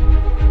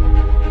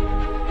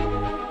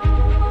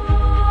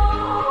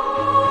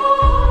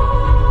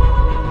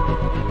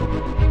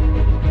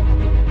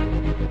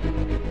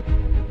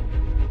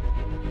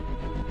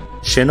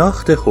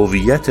شناخت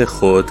هویت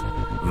خود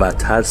و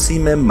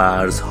ترسیم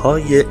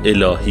مرزهای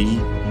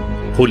الهی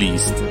پلی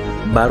است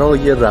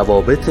برای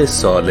روابط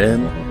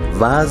سالم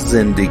و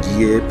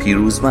زندگی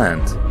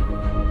پیروزمند.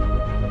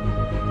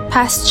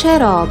 پس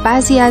چرا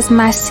بعضی از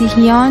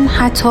مسیحیان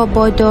حتی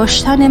با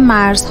داشتن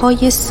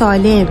مرزهای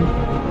سالم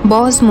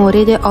باز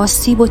مورد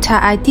آسیب و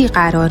تعدی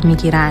قرار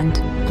می‌گیرند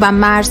و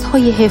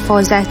مرزهای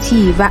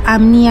حفاظتی و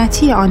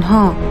امنیتی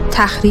آنها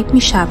تخریب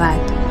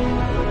می‌شود؟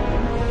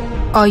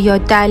 آیا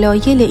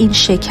دلایل این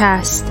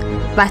شکست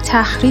و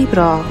تخریب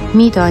را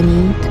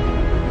می‌دانید؟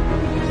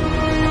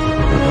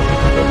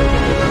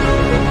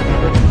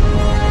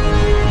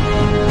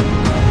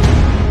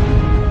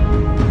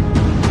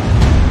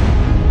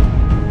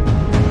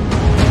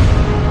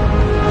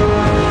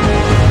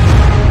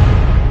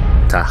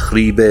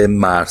 تخریب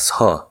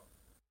مرزها.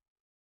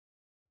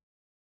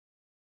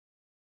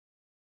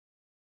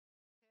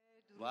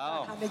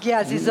 همگی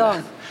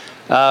عزیزان،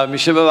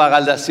 میشه به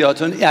بغل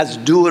دستیاتون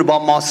از دور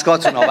با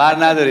ماسکاتون رو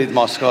ور ندارید،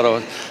 ماسکا رو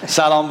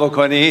سلام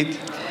بکنید،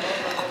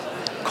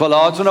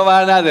 کلاهاتون رو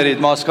ور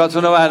ندارید،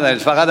 ماسکاتون رو ور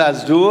ندارید، فقط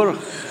از دور.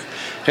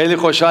 خیلی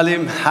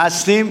خوشحالیم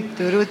هستیم.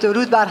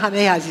 درود بر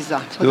همه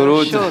عزیزان.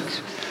 درود. شکر.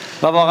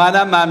 و واقعا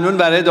هم ممنون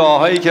برای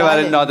دعاهایی که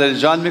برای نادره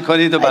جان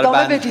میکنید و برای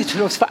ادامه بدید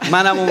لطفا.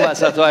 منم اون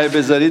وسط‌های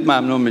بذارید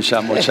ممنون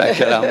میشم.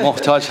 متشکرم.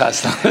 محتاج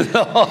هستم.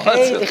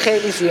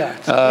 خیلی زیاد.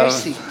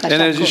 مرسی.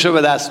 انرژیشو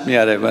به دست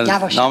میاره به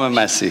نام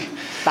مسیح.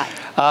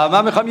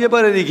 من میخوام یه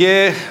بار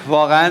دیگه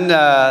واقعا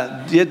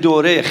یه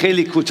دوره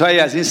خیلی کوتاهی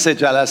از این 3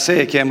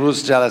 جلسه که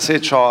امروز جلسه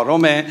 4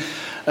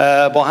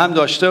 با هم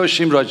داشته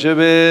باشیم راجع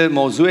به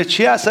موضوع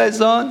چی هست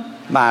عزیزان؟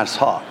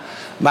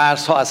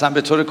 مرزها اصلا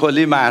به طور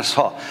کلی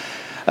مرزها.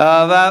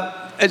 و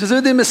اجازه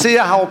بدید مثل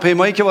یه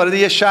هواپیمایی که وارد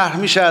یه شهر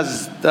میشه،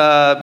 از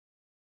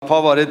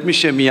پا وارد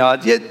میشه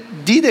میاد، یه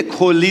دید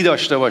کلی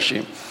داشته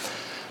باشیم.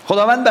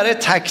 خداوند برای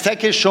تک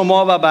تک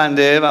شما و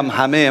بنده و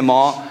همه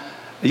ما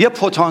یه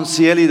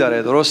پتانسیلی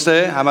داره،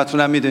 درسته؟ همتون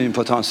هم میدونین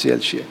پتانسیل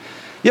چیه.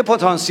 یه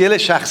پتانسیل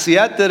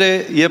شخصیت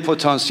داره، یه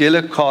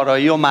پتانسیل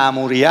کارایی و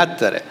مأموریت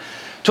داره.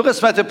 تو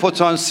قسمت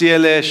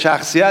پتانسیل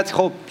شخصیت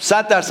خب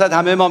 100%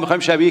 همه ما میخوایم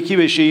شبیه کی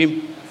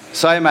بشیم؟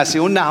 عیسی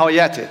مسیح، اون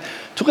نهایته.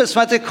 تو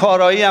قسمت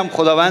کارایی هم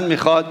خداوند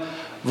میخواد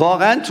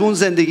واقعا تو اون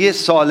زندگی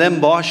سالم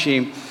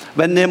باشیم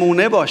و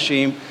نمونه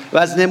باشیم و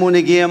از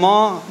نمونگی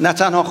ما نه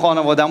تنها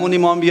خانوادمون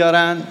ایمان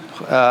بیارن،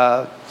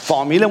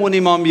 فامیلمون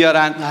ایمان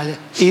بیارن،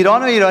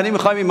 ایران و ایرانی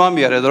میخوایم ایمان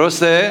بیاره،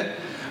 درسته؟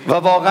 و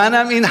واقعا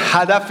هم این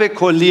هدف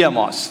کلی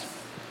ماست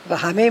و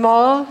همه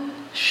ما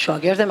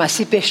شاگرد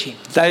مسیح بشیم.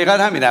 دقیقا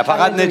همینه،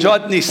 فقط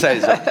نجات نیست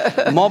عزیزان،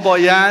 ما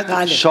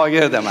باید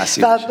شاگرد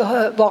مسیح باشیم.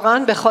 و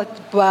واقعا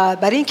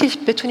برای اینکه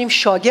بتونیم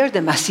شاگرد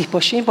مسیح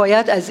باشیم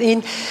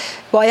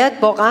باید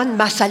واقعا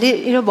مسئله،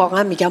 اینو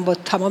واقعا میگم با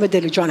تمام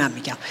دل و جانم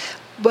میگم،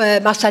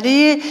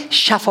 مسئله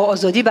شفا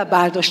آزادی و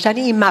برداشتن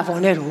این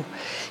موانع رو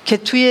که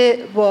توی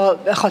با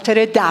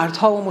خاطر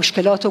دردها و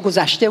مشکلات و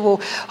گذشته و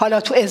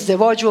حالا تو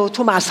ازدواج و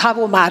تو مذهب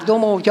و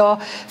مردم و یا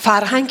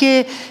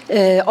فرهنگ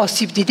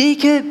آسیب دیده‌ای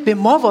که به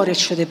ما وارد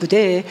شده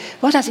بوده،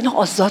 باید از اینا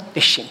آزاد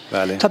بشیم.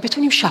 بله. تا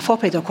بتونیم شفا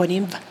پیدا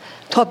کنیم،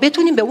 تا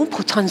بتونیم به اون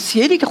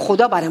پتانسیلی که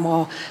خدا برای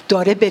ما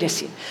داره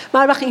برسیم.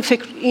 من وقتی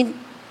این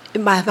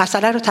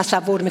مسئله رو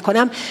تصور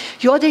میکنم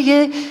یاد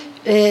یه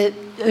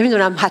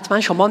نمیدونم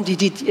حتما شما هم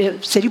دیدید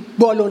سری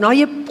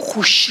بالونای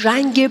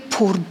خوشرنگ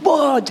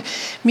پرباد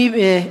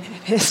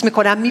حس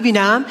میکنم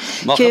میبینم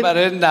ما که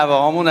برای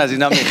نوهامون از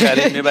اینا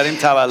میخریم میبریم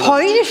تولد،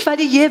 پایینش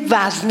ولی یه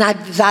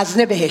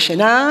وزنه بهشه،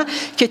 نه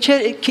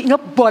که اینا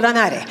بالا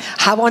نره،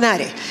 هوا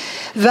نره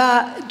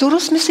و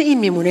درست مثل این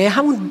میمونه،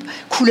 همون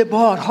کوله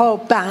بارها،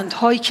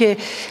 بندهایی که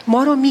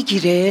ما رو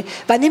میگیره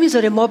و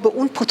نمیذاره ما به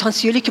اون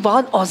پتانسیلی که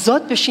واقعا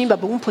آزاد بشیم و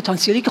به اون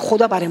پتانسیلی که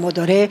خدا برای ما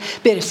داره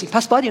برسیم.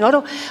 پس باید اینا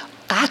رو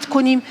قطع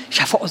کنیم،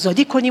 شفا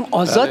آزادی کنیم،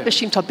 آزاد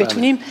بشیم تا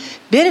بتونیم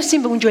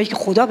برسیم به اون جایی که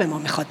خدا به ما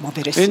میخواد ما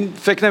برسیم. این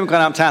فکر نمی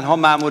کنم تنها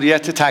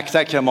مأموریت تک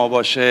تک ما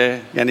باشه،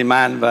 یعنی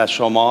من و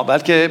شما،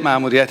 بلکه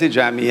مأموریت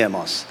جمعی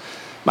ماست،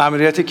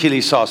 مأموریت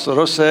کلیساست،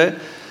 درسته؟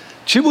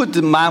 چی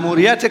بود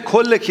مأموریت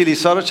کل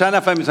کلیسا رو چند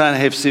نفر میتونن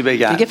حفظی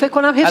بگن؟ دیگه فکر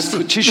کنم حفظی.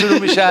 از چی شروع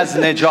میشه؟ از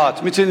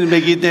نجات. میتونید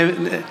بگید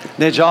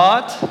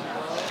نجات،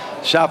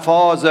 شفا،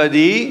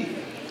 آزادی،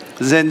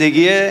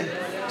 زندگی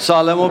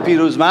سالم و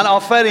پیروزمند.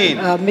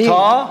 آفرین.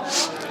 تا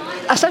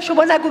اصلا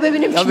شما نگو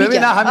ببینیم چی میگه.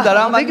 ببینم همین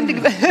دارم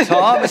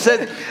تا مثل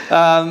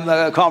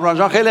کامران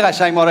جان خیلی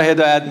قشنگ ما رو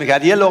هدایت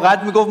میکرد، یه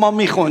لغت میگفت ما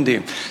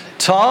میخوندیم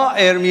تا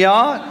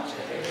ارمیا.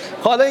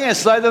 حالا این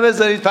اسلاید رو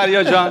بذارید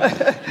پریا جان،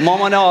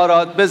 مامان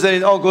آراد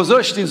بذارید.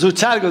 گذاشتین،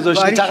 زودتر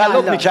گذاشتین،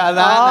 تقلب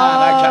میکردن.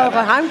 نه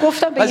نکردن. هم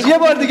گفتم پس یه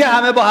بار دیگه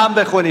همه با هم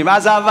بخونیم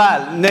از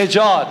اول.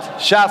 نجات،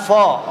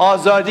 شفا،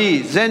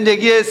 آزادی،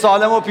 زندگی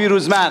سالم و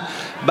پیروزمند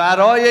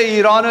برای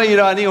ایران و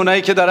ایرانی،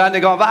 اونایی که دارن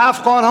نگاه، و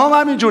افغان ها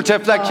هم همینجور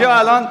تفلکی ها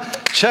الان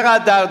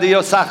چقدر دردی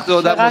و سخت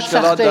و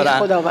مشکلات دارن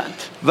خداوند.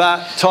 و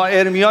تا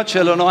ارمیا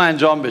 49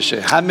 انجام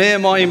بشه. همه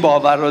ما این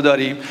باور رو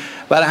داریم.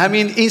 برای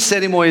همین این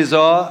سری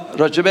موعظات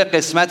راجع به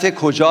قسمت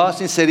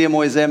کجاست؟ این سری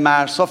موعظه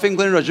مرزها فکر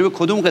کنید راجع به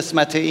کدوم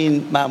قسمت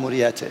این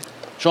مأموریته؟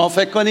 شما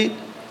فکر کنید؟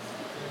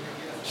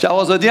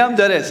 شهوازادی هم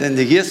داره،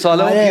 زندگی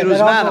سالم و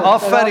پیروزمند.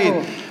 آفرین.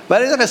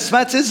 برای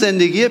قسمت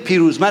زندگی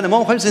پیروزمند ما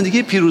می‌خوایم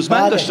زندگی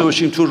پیروزمند داشته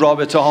باشیم تو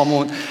رابطه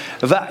هامون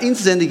و این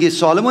زندگی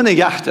سالم رو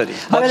نگه داریم.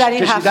 حالا در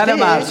این کشیدن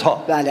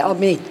مرزها. بله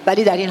آمین.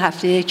 ولی در این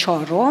هفته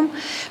 4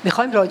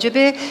 می‌خوایم راجع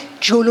به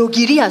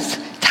جلوگیری از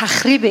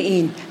تخریب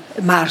این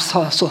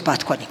مرزها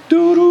صحبت کنیم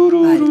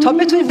تا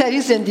بتونیم در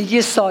این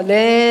زندگی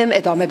سالم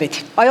ادامه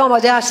بدیم. آیا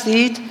آماده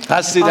هستید؟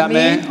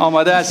 همه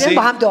آماده هستید؟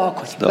 با هم دعا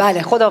کنیم.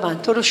 بله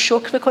خداوند تو رو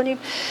شکر میکنیم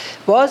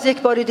باز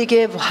یک بار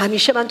دیگه.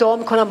 همیشه من دعا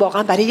میکنم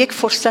واقعا برای یک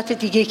فرصت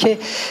دیگه که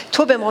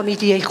تو به ما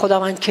میدی ای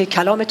خداوند، که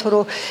کلام تو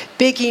رو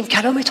بگیم،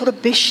 کلام تو رو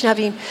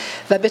بشنویم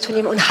و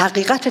بتونیم اون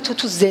حقیقت تو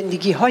تو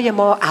زندگی های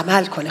ما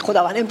عمل کنه.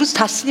 خداوند امروز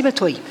تسلیم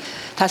توییم،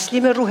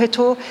 تسلیم روح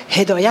تو،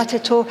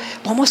 هدایت تو.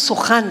 با ما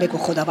سخن بگو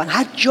خداوند.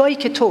 هر جایی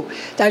که تو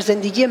در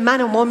زندگی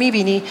من و ما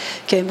میبینی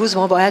که امروز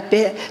ما باید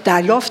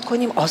دریافت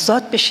کنیم،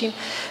 آزاد بشیم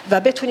و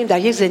بتونیم در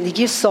یک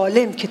زندگی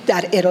سالم که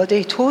در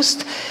اراده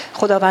توست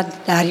خداوند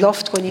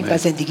دریافت کنیم و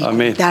زندگی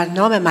کنیم. در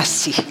نام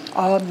مسیح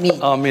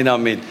آمین. آمین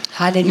آمین.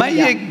 هللویا. من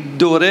یک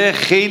دوره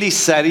خیلی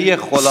سریع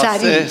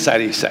خلاصه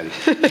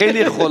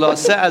خیلی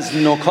خلاصه از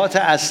نکات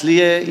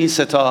اصلی این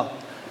 3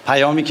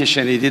 پیامی که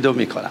شنیدید رو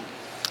میکنم.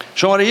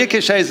 شماره 1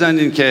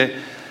 عزیزان که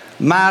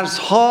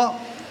مرزها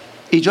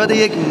ایجاد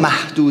یک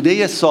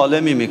محدوده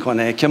سالمی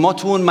میکنه که ما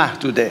تو اون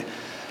محدوده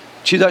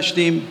چی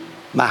داشتیم؟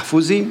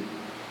 محفوظیم،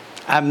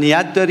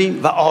 امنیت داریم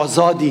و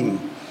آزادیم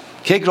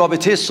که یک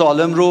رابطه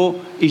سالم رو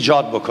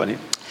ایجاد بکنیم.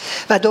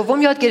 و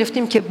دوم یاد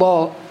گرفتیم که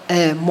با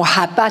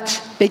محبت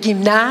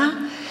بگیم نه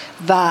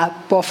و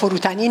با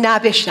فروتنی نه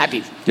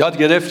بشنویم. یاد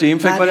گرفتیم.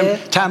 فکر کنیم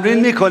تمرین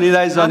میکنید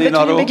عزیزان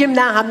اینا رو. بگیم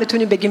نه، هم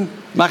میتونیم بگیم.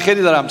 من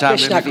خیلی دارم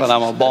تمرین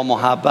میکنم با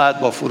محبت،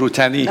 با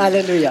فروتنی.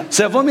 هللویا.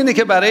 سوم اینه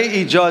که برای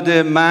ایجاد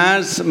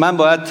مرز من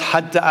باید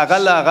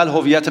حداقل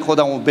هویت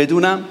خودم رو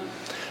بدونم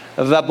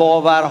و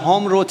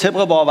باورهام رو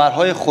طبق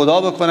باورهای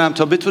خدا بکنم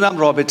تا بتونم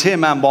رابطه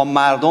من با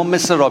مردم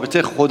مثل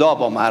رابطه خدا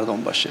با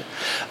مردم باشه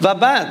و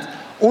بعد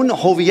اون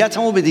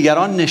هویتمو به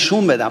دیگران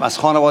نشون بدم. از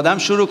خانواده‌ام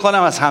شروع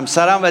کنم، از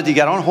همسرم و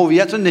دیگران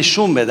هویت رو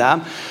نشون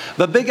بدم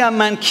و بگم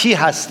من کی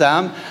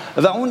هستم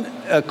و اون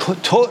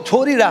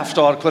طوری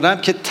رفتار کنم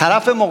که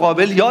طرف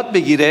مقابل یاد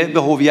بگیره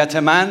به هویت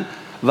من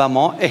و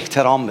ما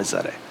احترام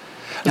بذاره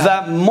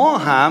و ما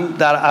هم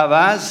در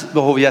عوض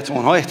به هویت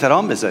اونها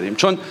احترام بذاریم،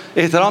 چون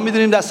احترام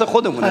میدونیم دست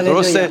خودمونه.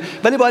 درسته؟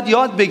 ولی باید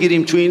یاد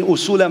بگیریم تو این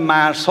اصول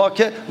مرزها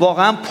که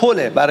واقعا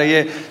پله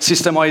برای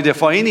سیستم‌های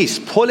دفاعی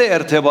نیست، پل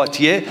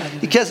ارتباطیه.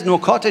 یکی از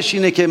نکاتش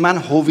اینه که من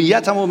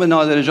هویتمو به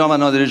نادره جان و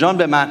نادره جان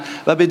به من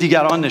و به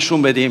دیگران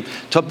نشون بدیم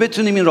تا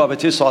بتونیم این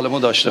رابطه سالمو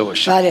داشته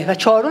باشیم. بله. و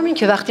چهارم این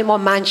که وقتی ما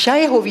منشأ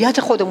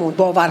هویت خودمون،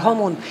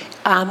 باورهامون،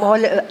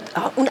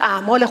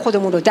 اعمال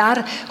خودمون رو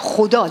در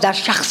خدا، در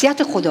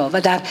شخصیت خدا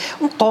و در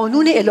اون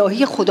قانون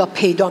الهی خدا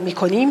پیدا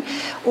میکنیم،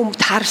 اون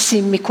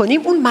ترسیم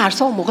میکنیم، اون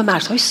مرزها اون موقع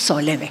مرزهای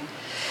سالمه.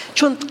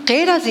 چون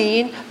غیر از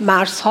این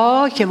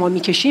مرزها که ما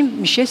میکشیم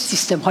میشه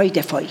سیستم‌های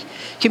دفاعی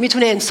که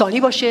میتونه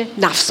انسانی باشه،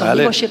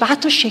 نفسانی باشه و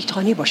حتی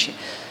شیطانی باشه.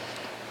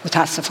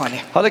 متاسفانه.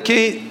 حالا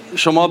که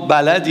شما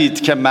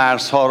بلدید که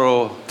مرزها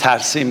رو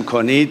ترسیم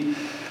کنید،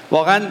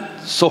 واقعا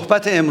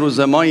صحبت امروز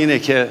ما اینه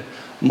که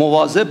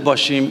مواظب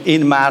باشیم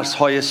این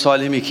مرزهای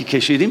سالمی که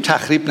کشیدیم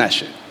تخریب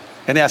نشه.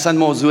 یعنی اصلا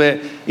موضوع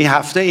این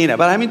هفته اینه.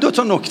 برای همین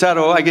 2 نکته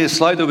رو اگه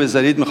اسلاید رو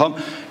بذارید میخوام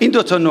این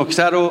 2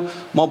 نکته رو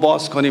ما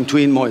باز کنیم تو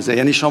این موعظه.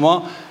 یعنی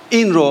شما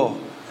این رو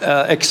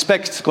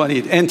اکسپکت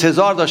کنید،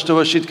 انتظار داشته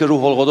باشید که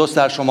روح القدس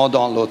در شما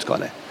دانلود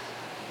کنه.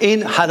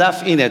 این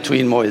هدف اینه تو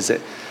این موعظه.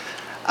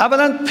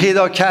 اولا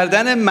پیدا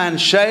کردن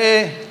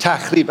منشأ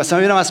تخریب، اصلا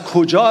ببینم از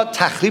کجا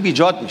تخریب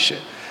ایجاد میشه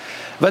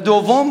و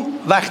دوم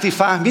وقتی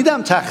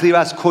فهمیدم تخریب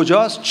از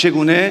کجاست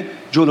چگونه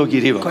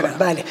جلوگیری بکنم.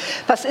 بله.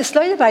 پس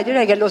اسلاید بعدی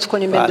رو اگر لطف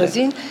کنیم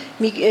بندازین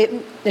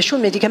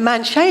نشون میده که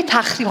منشأ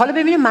تخریب. حالا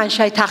ببینیم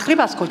منشأ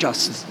تخریب از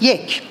کجاست.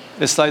 یک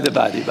اسلاید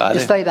بعدی.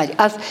 بله. اسلاید بعدی.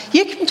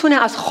 یک میتونه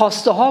از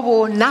خواسته ها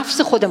و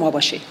نفس خود ما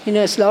باشه. این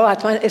اصطلاح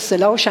حتما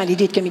اصطلاح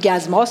شنیدید که میگه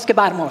از ماست که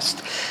بر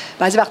ماست.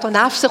 بعضی وقتا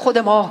نفس خود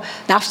ما،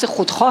 نفس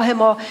خودخواه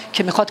ما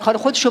که میخواد کار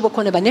خودشو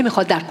بکنه و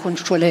نمیخواد در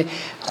کنترل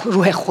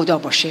روح خدا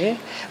باشه،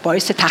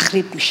 باعث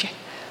تخریب میشه.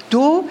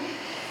 2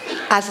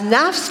 از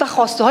نفس و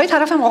خواسته های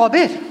طرف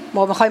مقابل.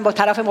 ما میخوایم با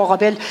طرف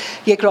مقابل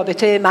یک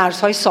رابطه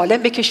مرزهای سالم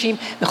بکشیم،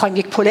 میخوایم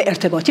یک پل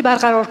ارتباطی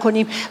برقرار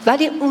کنیم،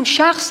 ولی اون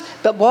شخص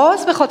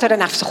باز به خاطر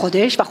نفس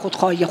خودش و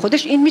خودخواهی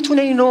خودش این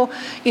میتونه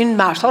این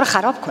مرزها رو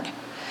خراب کنه.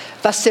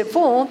 و 3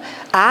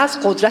 از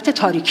قدرت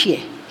تاریکیه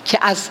که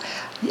از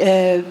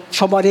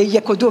شماره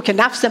 1 و 2 که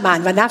نفس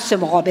من و نفس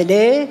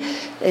مقابله،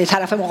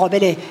 طرف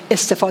مقابل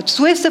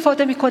سوء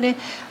استفاده میکنه،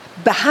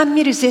 به هم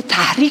میریزه،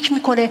 تحریک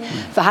میکنه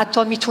و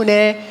حتی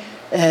میتونه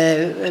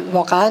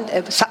واقعا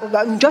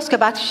اونجاست که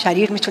بعد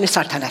شریر میتونه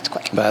سلطنت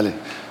کنه. بله.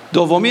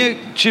 دومی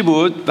چی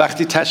بود؟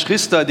 وقتی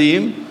تشخیص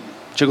دادیم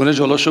چگونه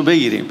جلوشو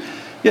بگیریم.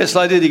 یه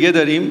اسلاید دیگه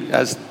داریم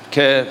از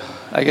که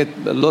اگه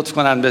لطف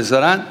کنن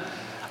بذارن.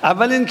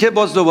 اول این که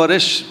باز دوباره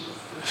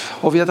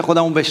هویت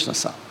خودمون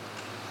بشناسم.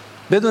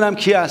 بدونم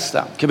کی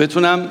هستم که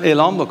بتونم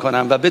اعلام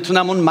بکنم و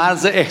بتونم اون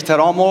مرز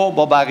احترام رو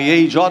با بقیه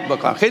ایجاد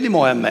بکنم. خیلی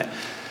مهمه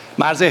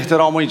مرز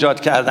احترام رو ایجاد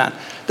کردن.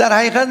 در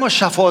حقیقت ما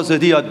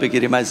شفاعت‌زدی یاد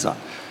بگیریم عزیزان.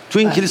 تو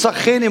این کلیسا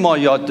خیلی ما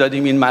یاد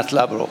دادیم این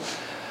مطلب رو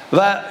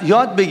و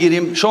یاد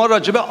بگیریم. شما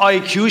راجع به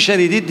IQ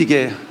شنیدید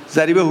دیگه،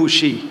 ضریب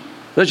هوشی.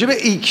 راجع به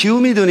EQ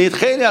میدونید؟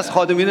 خیلی از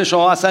خادمین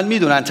شما اصلا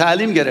میدونن،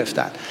 تعلیم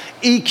گرفتن.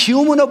 EQ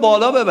مون رو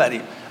بالا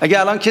ببریم. اگه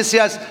الان کسی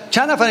از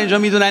چند نفر اینجا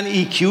میدونن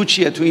EQ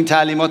چیه تو این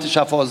تعلیمات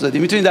شفاعت‌زدی؟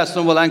 میتونید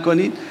دستتون بلند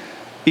کنید؟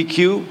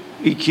 EQ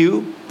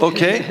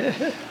اوکی.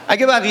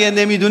 اگه بقیه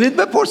نمیدونید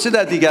بپرسید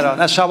از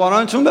دیگران، از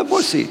شبانانتون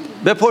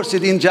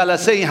بپرسید این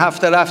جلسه این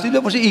هفته رفتید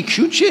بپرسید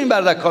EQ چیه این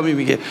بردکامی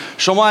میگه.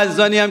 شما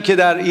عزیزانی هم که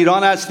در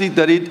ایران هستید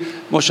دارید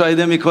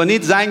مشاهده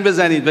میکنید، زنگ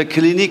بزنید به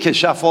کلینیک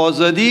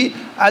شفاعت‌زدی،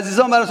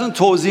 عزیزان براتون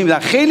توضیح میدن.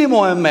 خیلی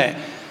مهمه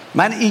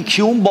من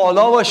EQم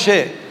بالا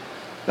باشه.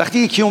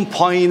 وقتی EQم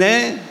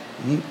پایینه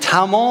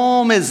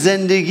تمام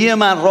زندگی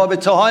من،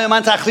 رابطه های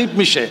من تخریب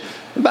میشه.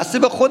 بسته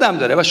به خودم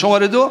داره. و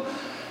شماره 2،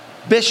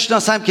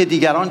 بشناسم که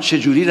دیگران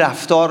چجوری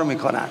رفتار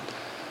میکنن.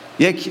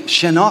 یک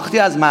شناختی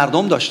از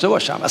مردم داشته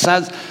باشم.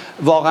 اصلا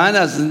واقعا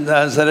از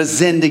نظر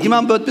زندگی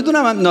من باید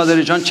بدونم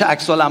نادره جان چه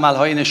عکس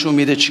العمل‌هایی نشون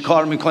میده، چی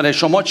کار میکنه،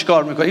 شما چی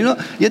کار میکنه. اینو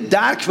یه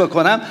درک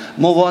بکنم،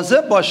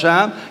 مواظب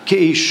باشم که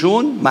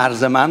ایشون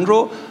مرز من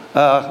رو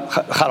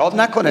خراب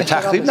نکنه،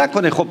 تخریب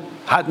نکنه. خب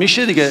حد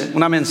میشه دیگه،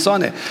 اونم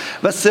انسانه.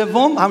 و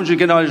سوم، همونجوری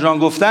که نادره جان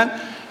گفتن،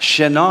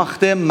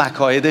 شناخت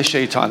مکاید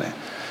شیطانه.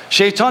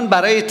 شیطان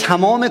برای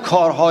تمام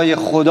کارهای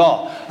خدا،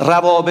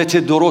 روابط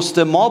درست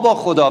ما با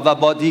خدا و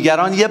با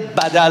دیگران یه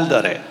بدل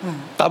داره.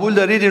 قبول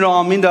دارید این رو؟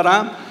 آمین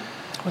دارم.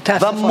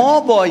 و ما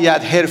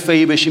باید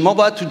حرفه‌ای بشیم، ما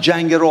باید تو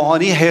جنگ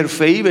روحانی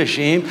حرفه‌ای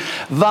بشیم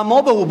و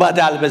ما به او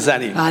بدل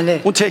بزنیم.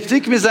 بله. اون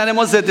تکنیک میزنه،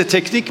 ما ضد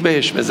تکنیک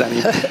بهش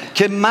بزنیم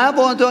که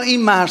مبادا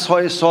این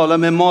مرزهای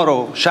سالم ما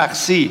رو،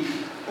 شخصی،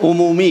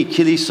 عمومی،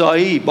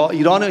 کلیسایی، با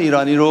ایران و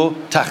ایرانی رو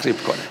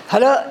تخریب کنه.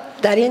 حالا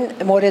در این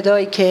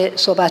موردهایی که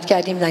صحبت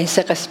کردیم در این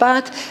 3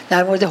 قسمت،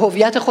 در مورد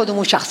هویت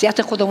خودمون،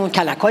 شخصیت خودمون،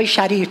 کلک‌های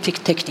شریر،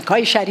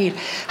 تکنیک‌های شریر،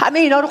 همه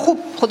اینا رو خوب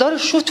خدا رو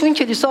شکر تو این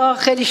کلیسا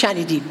خیلی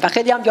شنیدیم و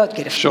خیلی هم یاد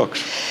گرفتیم. شکر.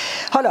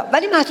 حالا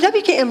ولی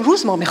مطلبی که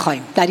امروز ما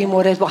می‌خوایم در این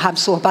مورد با هم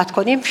صحبت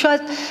کنیم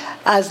شاید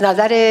از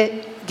نظر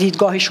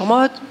دیدگاه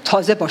شما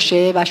تازه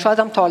باشه و شاید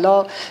هم تا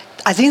حالا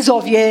از این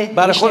زاویه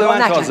برای خود من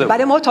تازه،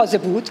 برای ما تازه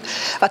بود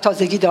و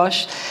تازگی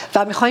داشت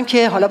و می‌خوایم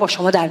که حالا با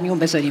شما در میون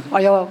بذاریم.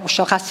 آیا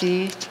مشتاق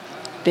هستید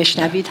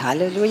بشنوید؟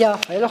 هللویا.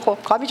 خیلی خوب،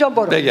 کامی جان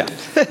برو. بگم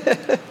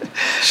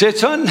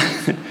شیطان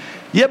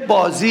یه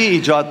بازی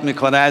ایجاد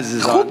میکنه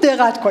عزیزان، خوب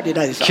دقت کنید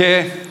عزیزان،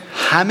 که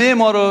همه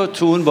ما رو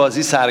تو اون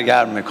بازی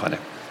سرگرم میکنه.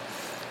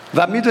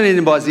 و میدونید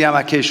این بازی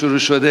هم که شروع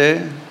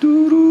شده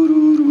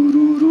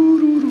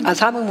از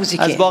همون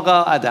موزیکه،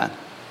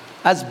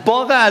 از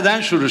باغ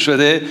عدن شروع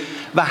شده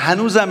و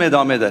هنوزم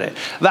ادامه داره.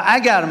 و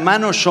اگر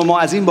من و شما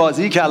از این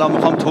بازی که الان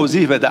میخوام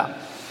توضیح بدم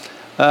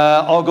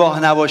آگاه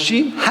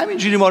نباشیم،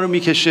 همینجوری ما رو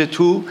میکشه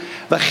تو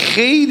و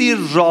خیلی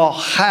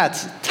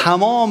راحت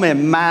تمام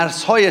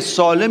مرزهای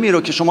سالمی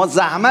رو که شما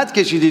زحمت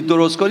کشیدید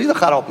درست کنید و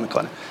خراب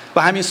میکنه.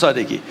 و همین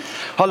سادگی.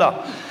 حالا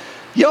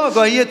یه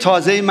آگاهی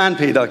تازه‌ای من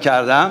پیدا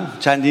کردم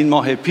چندین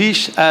ماه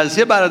پیش از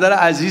یه برادر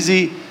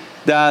عزیزی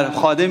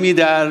خادمی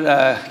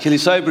در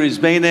کلیسای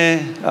بریزبین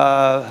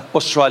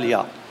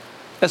استرالیا.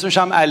 اسمش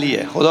هم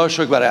علیه. خدا رو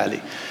شکر برای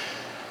علی.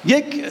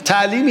 یک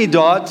تعلیمی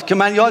داد که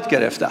من یاد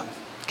گرفتم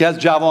که از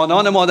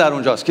جوانان ما در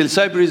اونجاست.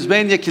 کلیسای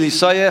بریزبین یک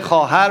کلیسای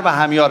خواهر و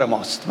همیار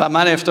ماست و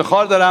من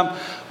افتخار دارم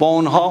با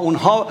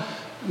اونها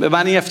به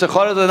من این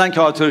افتخار رو دادن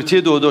که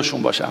اتوریتی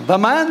دوشون باشم و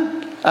من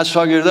از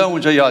شاگردان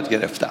اونجا یاد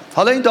گرفتم.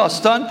 حالا این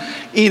داستان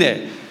اینه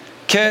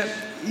که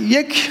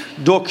یک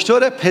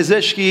دکتر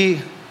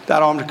پزشکی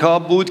در آمریکا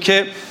بود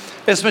که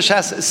اسمش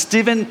هست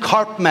استیون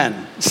کارپمن.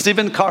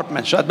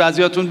 شاید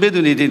بعضیاتون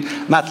بدونید این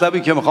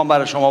مطلبی که میخوام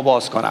برای شما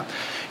باز کنم.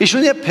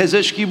 ایشون یه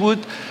پزشکی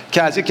بود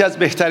که از یکی از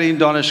بهترین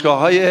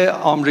دانشگاه‌های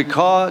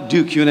آمریکا،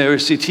 دیوک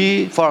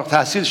یونیورسیتی، فارغ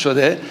التحصیل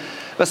شده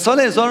و سال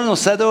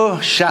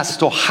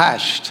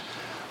 1968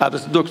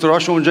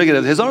 دکتراش اونجا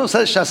گرفت.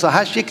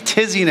 1968 یک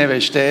تزی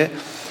نوشته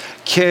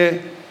که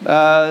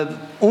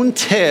اون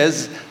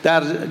تز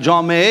در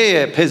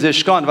جامعه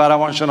پزشکان و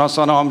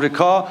روانشناسان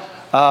آمریکا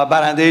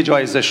برنده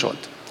جایزه شد.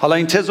 حالا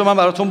این تز رو من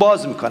براتون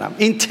باز میکنم.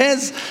 این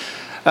تز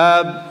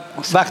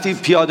وقتی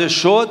پیاده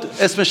شد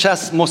اسمش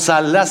از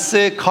مثلث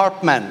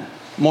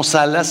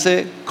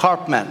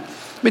کارپمن.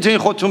 میتونید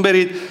خودتون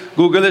برید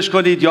گوگلش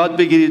کنید، یاد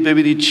بگیرید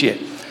ببینید چیه.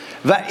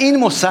 و این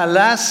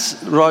مثلث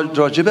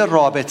راجع به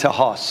رابطه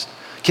هاست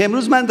که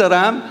امروز من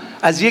دارم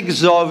از یک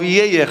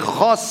زاویه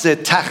خاص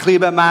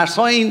تخریب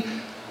مرزها این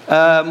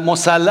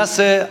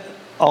مثلث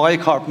آقای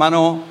کارپمن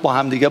رو با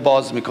هم دیگه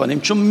باز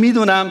میکنیم، چون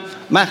میدونم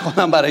من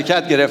خودم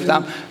برکت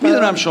گرفتم،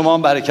 میدونم شما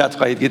هم برکت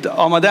خواهید گرفت.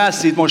 آماده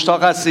هستید؟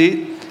 مشتاق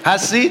هستید؟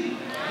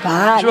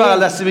 بله. چه بغل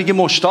دستی بگی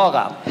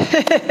مشتاقم.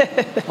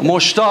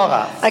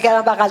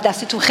 اگرم بغل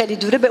دستیتون خیلی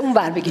دوره به اون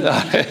بر بگید.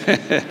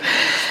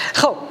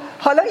 خب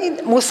حالا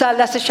این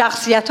مثلث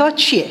شخصیت ها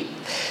چیه؟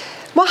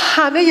 ما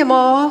همه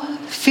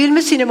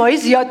فیلم سینمایی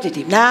زیاد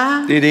دیدیم.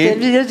 نه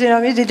دیدیم؟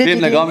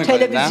 فیلم نگاه میکنیم،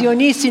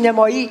 تلویزیونی،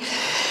 سینمایی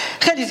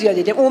خیلی زیاد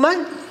دیدیم. عموما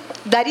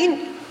در این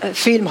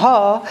فیلم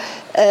ها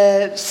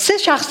 3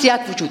 شخصیت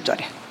وجود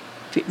داره،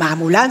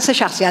 معمولا 3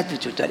 شخصیت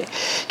وجود داره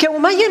که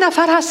عموما یه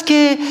نفر هست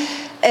که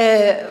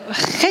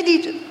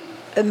خیلی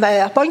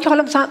با اینکه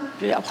حالا مثلا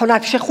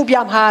هنرپیشه خوبی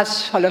هم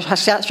هست، حالا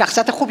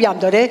شخصیت خوبی هم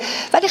داره،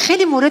 ولی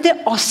خیلی مورد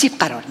آسیب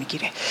قرار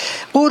میگیره،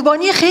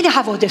 قربانی خیلی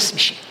حوادث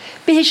میشه،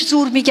 بهش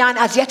زور میگن،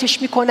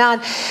 اذیتش میکنن،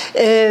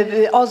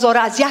 آزار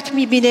و اذیت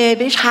میبینه،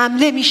 بهش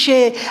حمله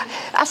میشه.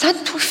 اصلا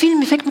تو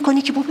فیلم فکر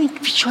میکنی که ببین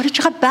بیچاره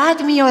چقدر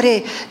بد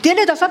میاره،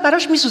 دلت اصلا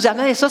براش میسوزه،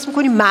 احساس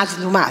میکنی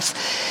مظلوم است،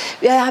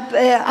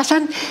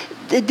 اصلا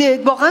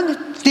واقعا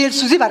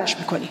دلسوزی براش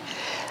میکنی.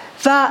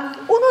 و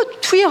اونو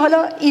توی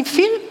حالا این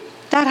فیلم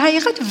در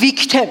حقیقت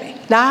ویکتیمه،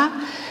 نه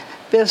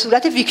به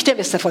صورت ویکتیم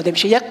استفاده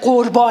میشه، یک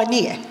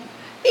قربانیه.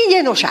 این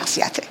یه نوع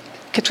شخصیته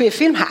که توی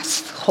فیلم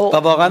هست. خب و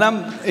واقعا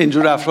هم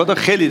اینجور افرادو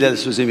خیلی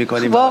دلسوزی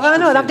میکنیم،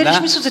 واقعا آدم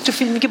دلش میسوزه تو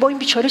فیلم، میگه با این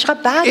بیچاره چقدر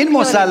بد. این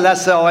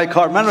مثلث آقای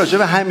کارمن راجع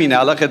به همینه،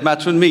 حالا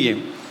خدمتتون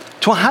میگیم.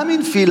 تو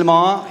همین فیلم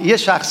ها یه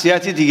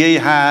شخصیتی دیگه ای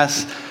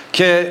هست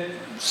که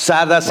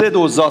سردسته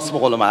دوزاست به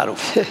قول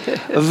معروف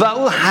و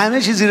او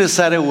همه چیز زیر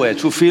سر اوه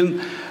تو فیلم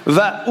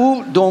و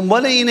او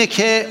دنبال اینه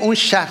که اون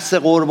شخص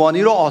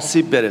قربانی رو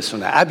آسیب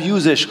برسونه،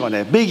 ابیوزش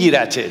کنه،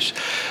 بگیرتش.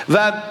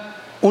 و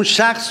اون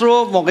شخص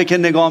رو موقعی که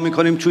نگاه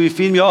میکنیم توی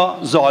فیلم یا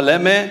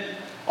ظالمه،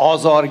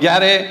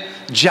 آزارگر،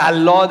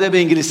 جلاده، به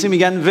انگلیسی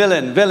میگن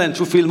ویلن،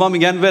 تو فیلم ها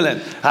میگن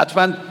ویلن،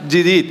 حتما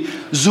دیدید.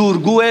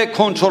 زورگو،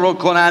 کنترل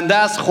کننده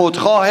است،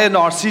 خودخواه،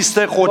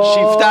 نارسیست،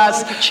 خودشیفته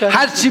است،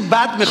 هر چی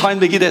بد میخواین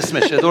بگید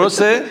اسمشه،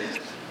 درسته؟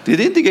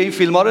 دیدید دیگه، این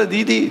فیلم ها رو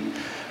دیدید.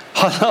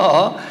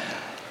 حالا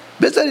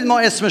بذارید ما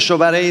اسمش رو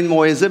برای این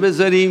موعظه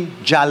بذاریم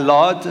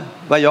جلاد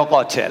و یا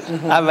قاتل.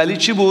 اولی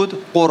چی بود؟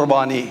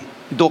 قربانی.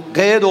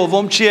 دقیقه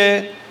دوم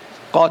چیه؟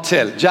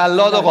 قاتل،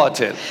 جلاد و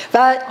قاتل.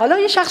 و حالا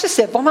یه شخص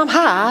سوم هم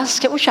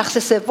هست که اون شخص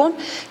سوم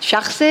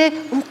شخص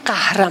اون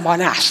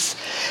قهرمان است،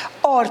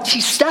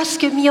 آرتیست است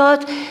که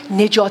میاد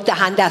نجات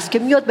دهنده است، که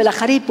میاد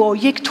بالاخره با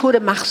یک طور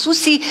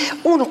مخصوصی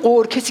اون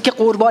کسی که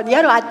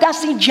قربانیه رو از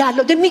دست این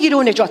جلاده میگیره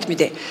و نجات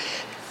میده.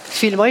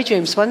 فیلم‌های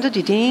جیمز باند رو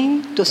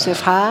دیدین؟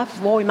 207.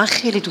 وای من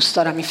خیلی دوست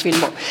دارم این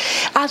فیلمو.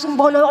 از اون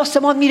بالا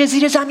آسمان میره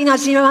زیر زمین، از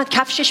زیر من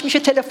کفشش میشه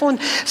تلفن،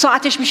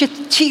 ساعتش میشه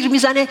تیر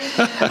میزنه،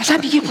 اصلا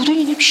میگه خدا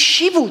این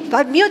چی بود؟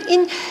 بعد میاد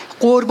این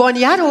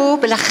قربانیه رو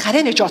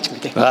بالاخره نجات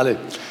میده. بله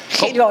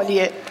خیلی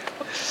عالیه.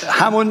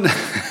 همون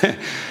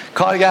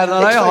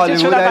کارگردان‌های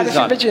هالیوود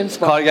عزیزان،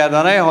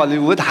 کارگردان‌های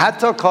هالیوود،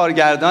 حتی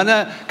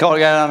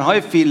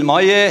کارگردان‌های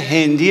فیلم‌های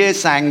هندی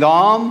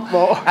سنگام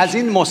از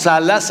این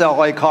مثلث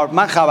آقای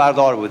کارمن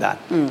خبردار بودن،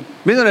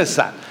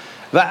 میدونستن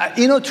و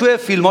اینو توی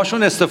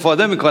فیلماشون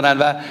استفاده میکنن.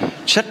 و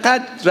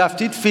چقدر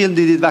رفتید فیلم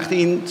دیدید وقتی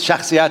این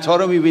شخصیت‌ها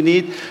رو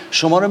میبینید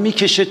شما رو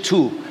میکشه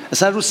تو،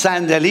 مثلا رو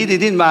صندلی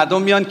دیدین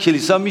مردم میان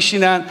کلیسا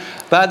میشینن،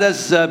 بعد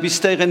از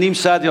 20 دقیقه نیم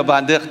ساعت یا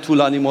بنده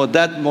طولانی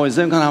مدت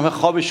موعظه میکنن، همه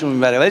خوابشون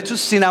میبره. ولی تو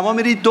سینما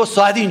میرید 2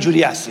 ساعت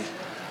اینجوری هستید،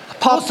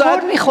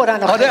 پاپکورن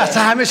میخورن. آره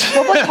اصلا همه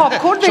بابا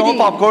پاپکورن بدید، شما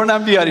پاپکورن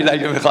هم بیارید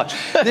اگه میخواد.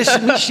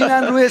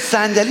 میشینن روی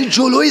صندلی،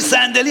 جلوی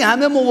صندلی،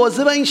 همه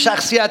مواظب این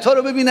شخصیت ها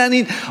رو ببینن،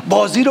 این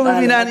بازی رو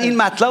ببینن، این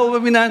مطلب رو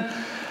ببینن.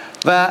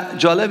 و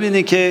جالب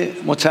اینه که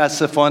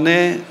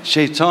متاسفانه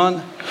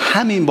شیطان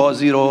همین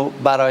بازی رو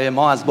برای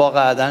ما از باغ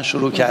عدن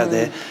شروع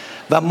کرده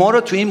و ما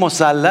رو تو این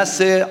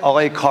مثلث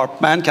آقای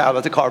کارپمن، که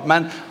البته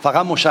کارپمن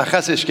فقط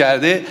مشخصش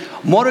کرده،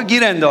 ما رو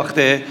گیر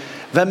انداخته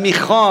و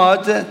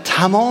میخواد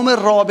تمام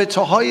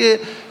رابطه های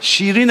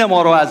شیرین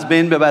ما رو از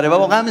بین ببره و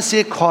واقعا مثل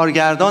یک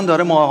کارگردان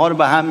داره ماها رو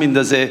به هم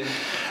میندازه.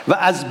 و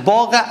از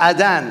باغ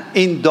عدن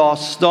این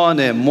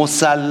داستان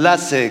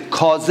مثلث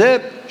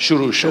کاذب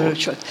شروع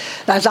شد.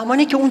 در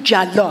زمانی که اون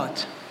جلاد،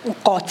 اون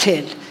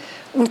قاتل،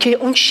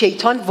 اون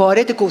شیطان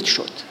وارد گود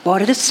شد،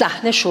 وارد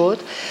صحنه شد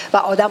و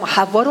آدم و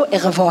حوا رو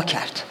اغوا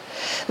کرد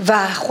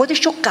و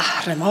خودش رو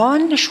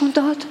قهرمان نشون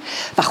داد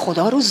و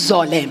خدا رو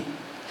ظالم.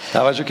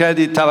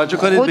 توجه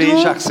کنید به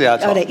این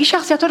شخصیت ها. آره این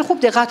شخصیت ها رو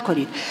خوب دقت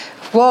کنید.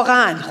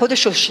 واقعا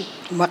خودش رو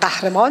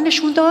قهرمان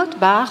نشون داد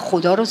و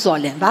خدا رو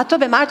ظالم. و حتی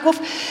به مرد گفت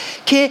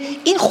که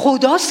این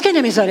خداست که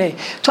نمیذاره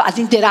تو از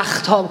این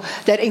درختان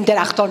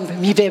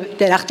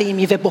درخت این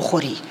میوه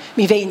بخوری،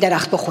 میوه این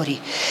درخت بخوری.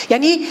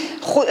 یعنی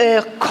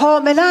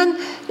کاملا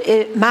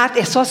مرد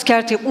احساس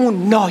کرد که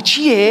اون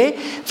ناجیه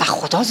و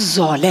خدا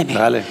ظالمه.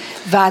 بله.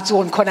 و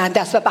ظلم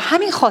کننده است و به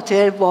همین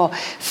خاطر با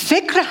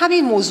فکر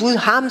همین موضوع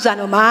هم زن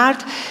و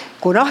مرد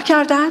گناه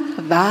کردن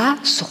و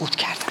سقوط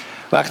کردن.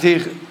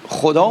 وقتی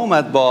خدا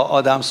اومد با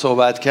آدم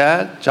صحبت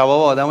کرد،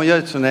 جواب آدم رو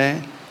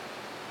یادتونه؟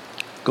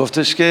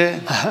 گفتش که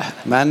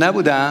من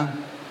نبودم،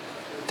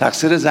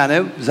 تقصیر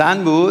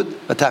زن بود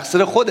و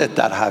تقصیر خودت.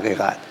 در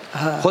حقیقت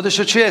خودش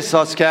رو چی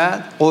احساس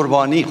کرد؟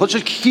 قربانی. خودش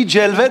رو کی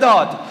جلوه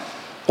داد؟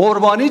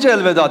 قربانی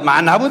جلوه داد.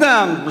 من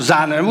نبودم،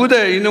 زن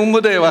بوده، این اون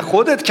بوده و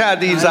خودت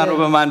کردی این زن رو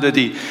به من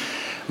دادی.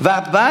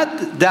 و بعد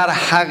در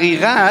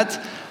حقیقت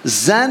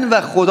زن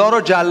و خدا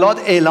رو جلاد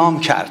اعلام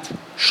کرد.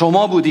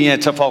 شما بودی این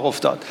اتفاق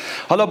افتاد.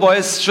 حالا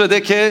باعث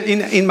شده که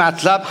این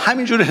مطلب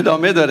همینجور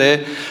ادامه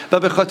داره و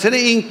به خاطر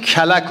این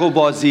کلک و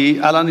بازی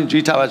الان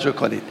اینجوری توجه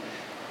کنید.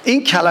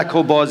 این کلک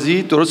و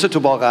بازی درست تو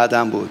باغ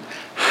عدن بود،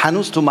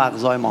 هنوز تو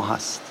مغزای ما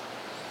هست.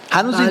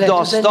 هنوز این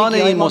داستان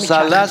این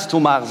مثلث تو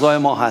مغزای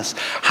ما هست.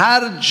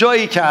 هر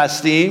جایی که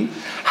هستیم،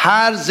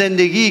 هر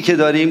زندگی که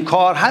داریم،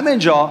 کار، همه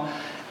جا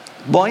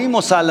با این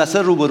مثلث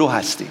روبرو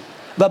هستیم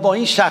و با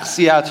این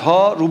شخصیت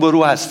ها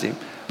روبرو هستیم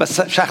و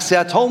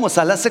شخصیت ها و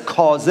مثلث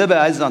کاذبه.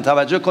 عزیزان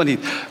توجه کنید،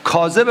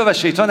 کاذبه و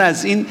شیطان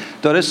از این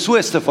داره سوء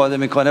استفاده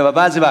میکنه و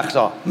بعضی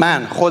وقتا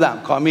من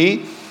خودم کامیل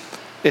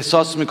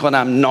احساس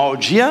میکنم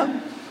ناجیم،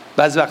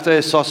 بعضی وقتا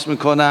احساس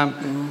میکنم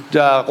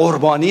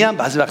قربانیم،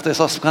 بعضی وقتا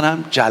احساس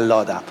میکنم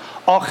جلادم.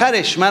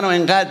 آخرش منو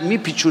اینقدر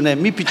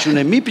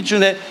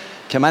میپیچونه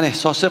که من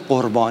احساس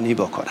قربانی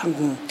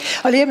بکنم.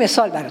 حالا یه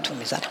مثال براتون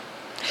میزنم.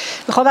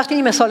 میخوام وقتی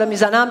این مثال رو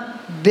میزنم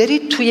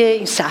برید توی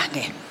این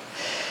صحنه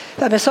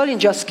و مثال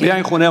اینجاست که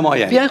بیاین خونه ما.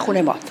 بیاین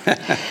خونه ما.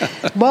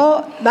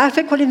 من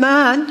فکر کنید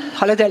من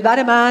حالا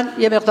دلبر من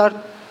یه مقدار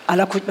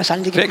الان مثلا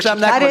دیگه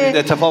فکرم نکنید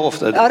اتفاق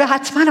افتاده. آره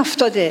حتما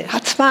افتاده،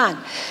 حتما.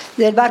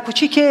 دلبر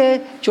کوچیک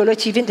جلوی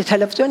تیوی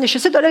تلویزیون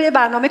نشسته داره یه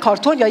برنامه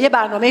کارتون یا یه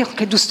برنامه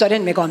که دوست داره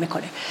نگاه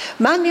میکنه.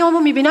 من میام و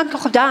میبینم که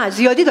خب ده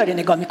زیادی داره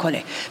نگاه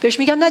میکنه. بهش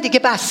میگم نه دیگه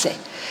بسه.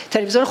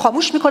 تلویزیون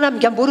خاموش میکنم،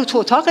 میگم برو تو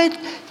اتاقت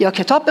یا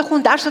کتاب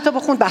بخون، درستو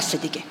بخون، بسه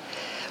دیگه.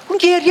 اون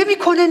گریه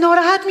میکنه،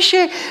 ناراحت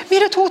میشه،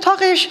 میره تو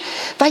اتاقش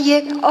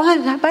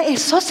و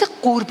احساس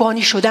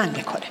قربانی شدن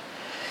میکنه.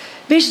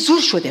 بهش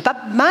زور شده و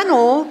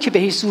منو که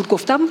بهش زور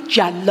گفتم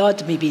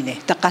جلاد میبینه.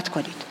 دقت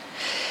کنید.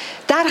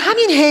 در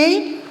همین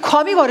حین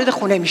کامی وارد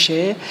خونه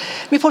میشه،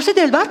 میپرسه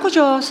دلبر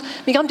کجاست؟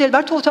 میگم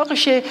دلبر تو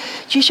اتاقشه.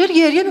 چرا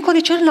گریه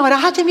میکنه؟ چرا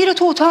ناراحته؟ میره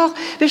تو اتاق،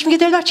 بهش میگه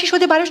دلبر چی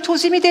شده؟ براش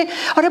توضیح میده.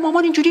 آره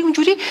مامان اینجوری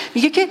اونجوری.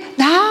 میگه که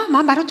نه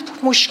من برات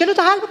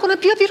مشکلتو حل میکنم،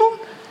 بیا بیرون.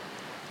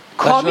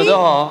 کامی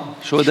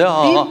شده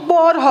ها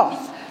بارها.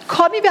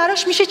 کامی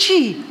براش میشه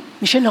چی؟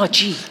 میشه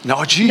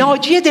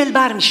ناجی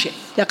دلبر میشه.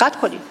 دقت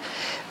کنید.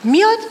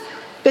 میاد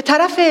به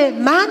طرف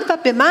من و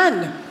به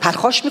من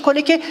پرخاش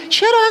میکنه که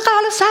چرا اینقدر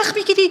حالا سخت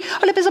میگیری؟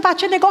 حالا بذار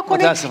بچه نگاه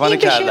کنه، این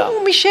بشه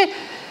اون میشه.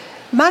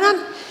 منم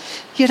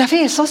یه دفعه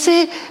احساس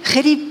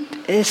خیلی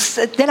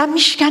دلم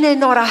میشکنه،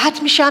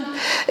 ناراحت میشم،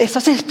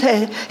 احساس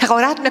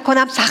حقارت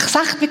میکنم،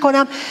 سخت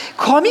میکنم.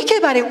 کامی که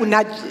برای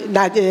اون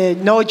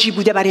ناجی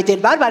بوده برای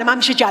دلبر، برای من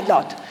میشه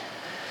جلاد.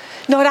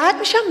 ناراحت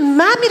میشم،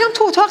 من میرم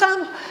تو اتاقم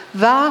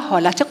و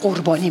حالت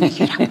قربانی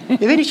میگیرم.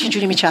 ببینید چه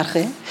جوری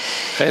میچرخه.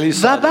 خیلی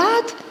ساده. و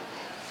بعد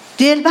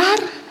دلبر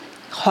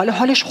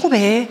حالش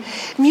خوبه،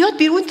 میاد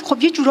بیرون،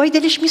 خب یه جورایی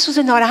دلش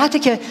میسوزه، ناراحته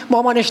که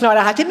مامانش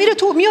ناراحته،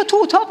 میاد تو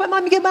اتاق و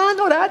من میگه من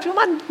ناراحت،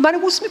 منو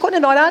بوس میکنه،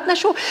 ناراحت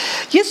نشو،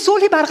 یه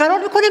صلحی برقرار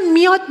میکنه،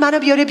 میاد منو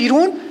بیاره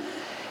بیرون.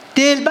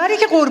 دلبری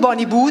که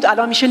قربانی بود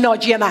الان میشه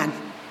ناجی من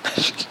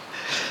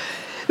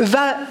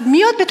و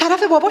میاد به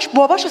طرف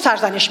باباشو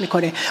سرزنش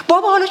میکنه.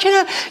 بابا حالا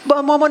چرا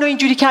مامانو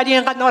اینجوری کردی،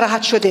 اینقدر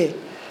ناراحت شده؟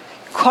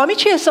 کامی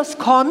چه احساس؟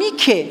 کامی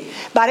که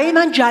برای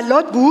من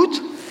جلاد بود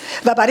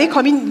و برای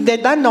کامی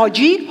دلبر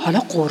ناجی، حالا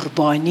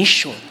قربانی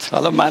شد.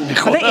 حالا من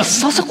میخوام. حالا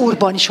احساس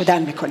قربانی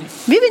شدن میکنه.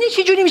 میبینی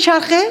چه جوری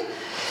میچرخه؟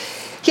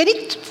 یعنی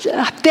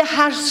به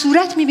هر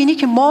صورت میبینی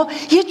که ما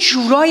یه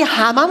جورای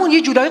هممون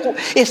یه جورای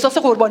احساس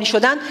قربانی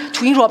شدن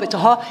تو این رابطه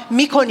ها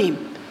میکنیم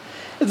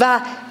و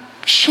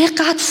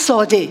چقدر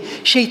ساده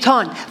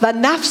شیطان و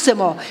نفس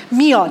ما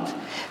میاد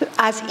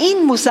از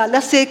این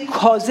مثلث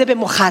کاذب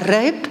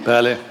مخرب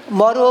بله.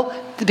 ما رو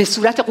به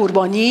صورت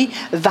قربانی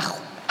و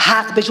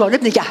حق به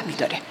جانب نگه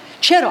میداره.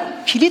 چرا؟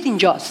 کلید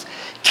اینجاست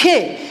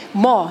که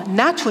ما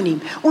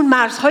نتونیم اون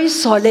مرزهای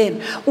سالم،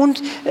 اون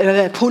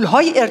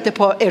پلهای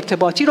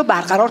ارتباطی رو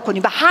برقرار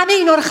کنیم و همه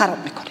اینا رو خراب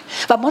میکنه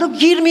و ما رو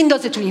گیر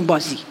میندازه تو این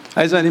بازی.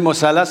 عزیزان این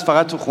مثلث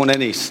فقط تو خونه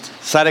نیست،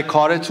 سر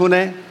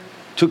کارتونه،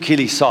 تو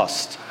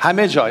کلیساست،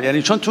 همه جا.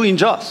 یعنی چون تو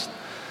اینجاست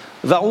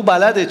و او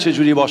بلده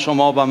چجوری با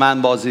شما و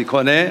من بازی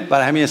کنه،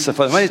 برای همین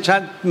استفاده. من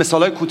چند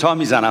مثالای کوتاه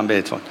میزنم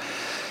بهتون.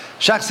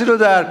 شخصی رو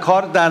در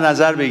کار در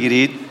نظر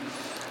بگیرید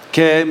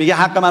که میگه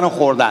حق منو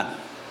خوردن،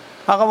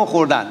 حقمو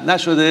خوردن،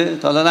 نشده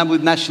تا حالا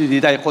نبود،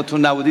 نشنیدید، اگه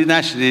خودتون نبودید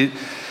نشنیدید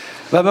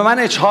و به من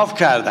اجحاف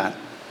کردن،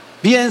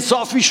 بی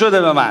انصافی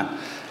شده به من،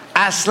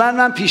 اصلا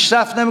من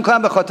پیشرفت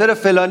نمیکنم به خاطر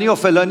فلانی و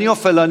فلانی و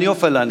فلانی و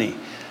فلانی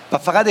و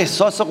فقط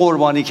احساس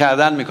قربانی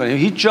کردن میکنه.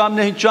 هیچ جا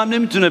هم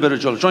نمیتونه بره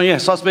جلو چون این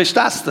احساس بهش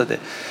دست داده.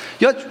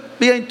 یا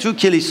بیاین تو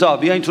کلیسا،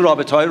 بیاین تو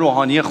رابطه‌های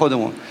روحانی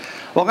خودمون،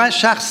 واقعا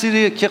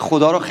شخصی که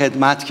خدا رو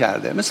خدمت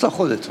کرده مثل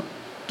خودتون،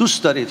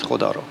 دوست دارید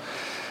خدا رو،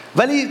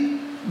 ولی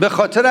به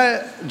خاطر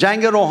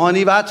جنگ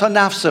روحانی و حتی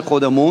نفس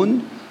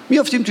خودمون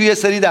میافتیم توی یه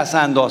سری دست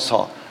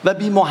اندازها و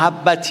بی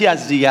محبتی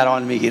از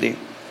دیگران میگیریم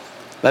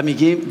و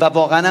میگیم و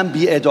واقعا هم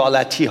بی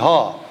عدالتی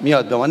ها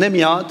میاد به ما.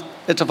 نمیاد؟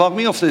 اتفاق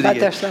میفته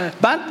دیگه.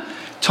 بعد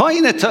تا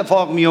این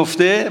اتفاق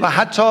میفته و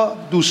حتی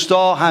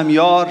دوستا،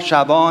 همیار،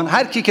 شبان،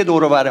 هر کی که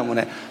دور و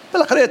برمونه،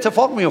 بالاخره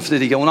اتفاق میفته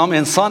دیگه، اونا هم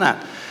انسانن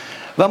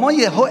و ما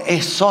یهو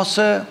احساس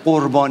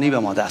قربانی به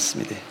ما دست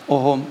میده.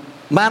 اوه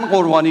من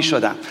قربانی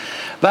شدم.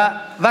 و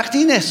وقتی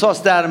این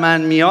احساس در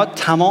من میاد،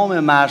 تمام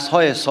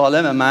مرزهای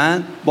سالم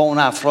من با اون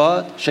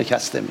افراد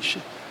شکسته میشه،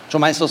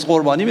 چون من احساس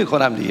قربانی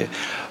میکنم دیگه.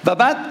 و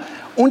بعد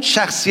اون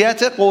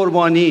شخصیت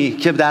قربانی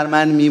که در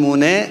من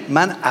میمونه،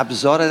 من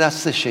ابزار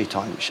دست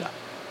شیطان میشم.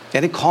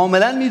 یعنی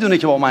کاملا میدونه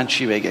که با من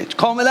چی بگه،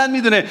 کاملا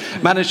میدونه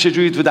منو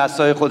چجوری تو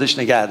دستای خودش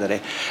نگه داره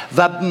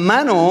و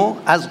منو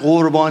از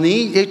قربانی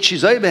یه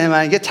چیزایی به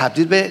من میگه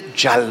تبدیل به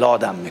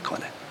جلادم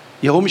میکنه.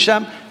 یهو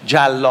میشم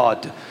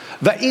جلاد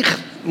و این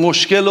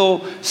مشکل و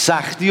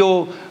سختی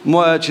و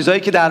چیزایی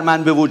که در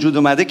من به وجود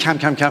اومده کم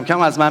کم کم کم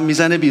از من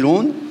میزنه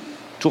بیرون،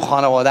 تو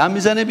خانواده‌ام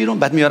میزنه بیرون،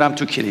 بعد میارم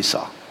تو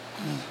کلیسا،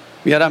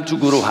 میارم تو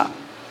گروهم،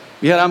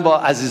 میارم با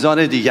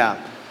عزیزان دیگم،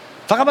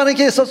 فقط برای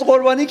اینکه احساس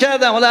قربانی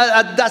کردم، حالا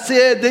از دست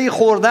عده‌ای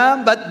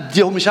خوردم، بعد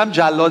یهو میشم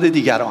جلاد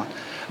دیگران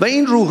و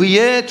این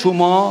روحیه تو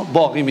ما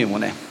باقی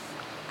میمونه.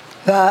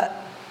 و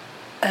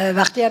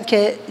وقتی هم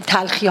که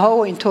تلخی ها و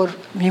اینطور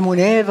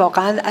میمونه،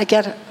 واقعا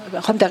اگر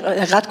بخوام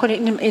دقت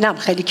کنیم اینم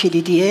خیلی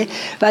کلیدیه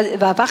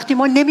و وقتی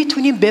ما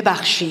نمیتونیم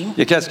ببخشیم،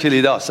 یکی از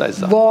کلیداست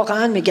عزیزان،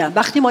 واقعا میگم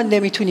وقتی ما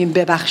نمیتونیم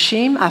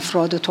ببخشیم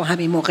افراد تو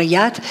همین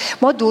موقعیت،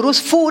 ما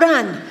درست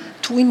فوراً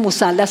تو این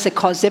مثلث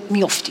کاذب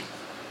میافتیم.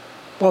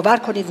 باور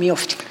کنید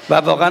میافتیم. و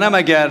واقعا هم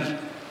اگر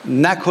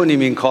نکنیم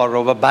این کار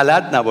رو و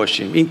بلد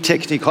نباشیم، این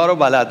تکنیک ها رو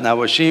بلد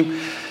نباشیم،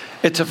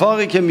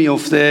 اتفاقی که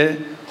میفته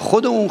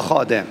خود اون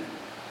خادم،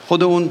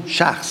 خود اون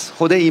شخص،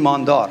 خود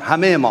ایماندار،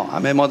 همه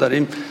ما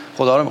داریم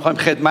خدا رو میخوایم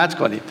خدمت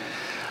کنیم.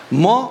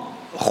 ما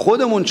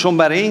خودمون چون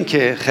برای این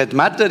که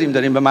خدمت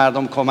داریم به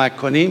مردم کمک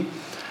کنیم،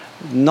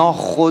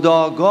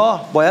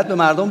 ناخودآگاه باید به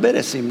مردم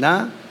برسیم،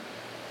 نه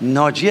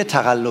ناجی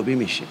تقلبی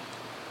میشیم.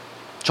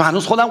 چون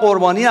هنوز خودم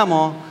قربانی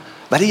ام،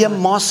 ولی یه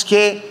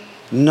ماسک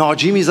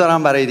ناجی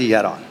میذارم برای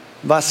دیگران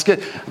و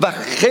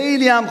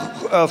خیلی هم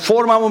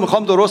فرممو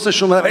میخوام درست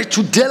نشون بدم، ولی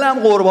تو دلم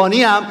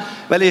قربانی ام،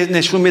 ولی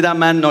نشون میدم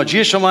من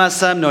ناجی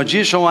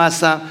شما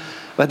هستم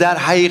و در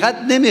حقیقت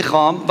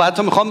نمیخوام و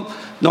حتی میخوام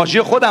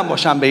ناجی خودم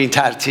باشم به این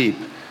ترتیب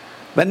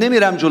و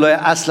نمیرم جلوی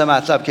اصل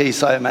مطلب که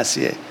عیسی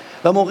مسیحه.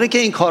 و موقعی که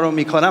این کارو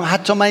میکنم،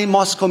 حتی من این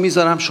ماسکو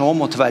میذارم شما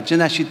متوجه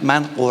نشید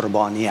من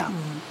قربانیم،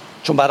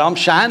 چون برام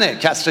شأنه،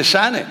 کسر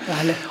شأنه.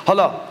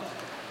 حالا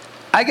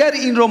اگر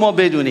این رو ما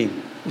بدونیم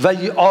و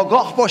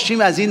آگاه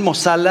باشیم از این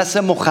مثلث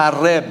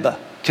مخرب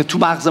که تو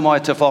مغز ما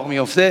اتفاق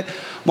میفته،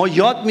 ما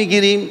یاد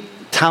میگیریم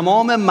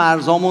تمام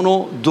مرزامون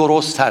رو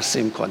درست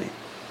ترسیم کنیم.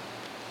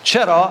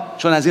 چرا؟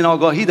 چون از این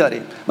آگاهی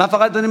داریم.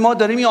 ما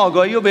داریم این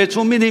آگاهی رو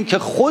بهتون میدیم که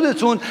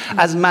خودتون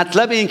از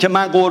مطلب این که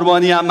من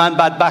قربانیم، من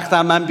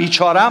بدبختم، من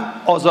بیچارم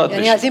آزاد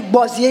بشید. یعنی از این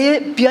بازی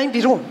بیاین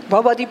بیرون.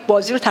 ما باید این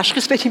بازی رو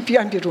تشخیص بدیم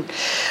بیاین بیرون.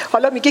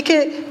 حالا میگه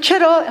که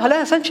چرا، حالا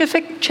اصلا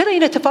چرا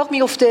این اتفاق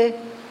میفته؟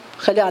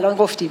 خیلی الان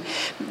گفتیم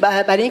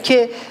برای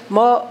اینکه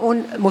ما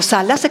اون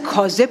مثلث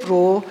کاذب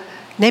رو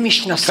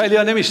نمیشناسیم.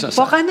 خیلی‌ها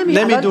نمیشناسن، واقعا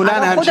نمیدونن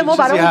همچین خود ما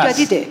برامون هست.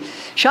 جدیده،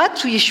 شاید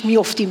تویش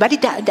میافتیم ولی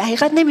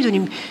دقیقاً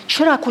نمیدونیم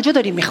چرا، از کجا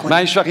داریم میخونیم.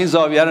 من هیچ وقت این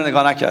زاویه رو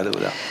نگاه نکرده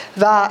بودم.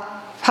 و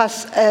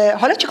پس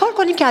حالا چیکار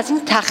کنیم که از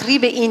این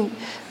تخریب این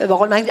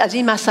واقعا از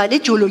این مسئله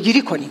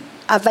جلوگیری کنیم؟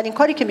 اولین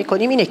کاری که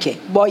میکنیم اینه که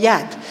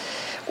باید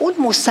اون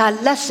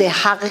مثلث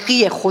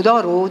حقیقی خدا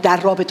رو در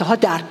رابطه ها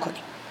درک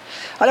کنیم.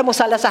 حالا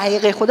مثلث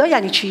حقیقی خدا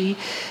یعنی چی؟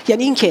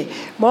 یعنی اینکه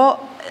ما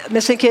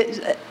مثل که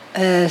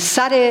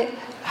سر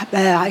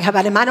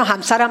من و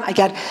همسرم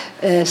اگر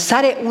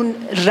سر اون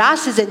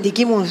رأس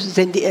زندگیمون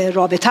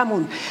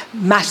رابطمون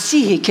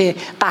مسیحی که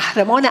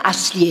قهرمان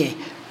اصلیه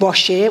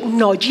باشه، اون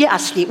ناجی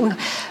اصلی،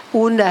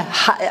 اون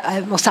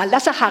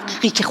مثلث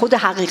حقیقی که خود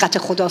حقیقت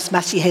خداست،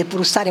 مسیح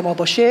برو سر ما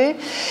باشه،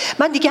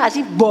 من دیگه از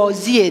این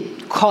بازی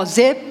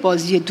کاذب،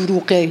 بازی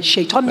دروغ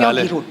شیطان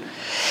میام بیرون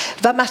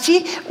و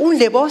مسیح اون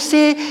لباس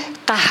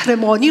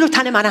قهرمانی رو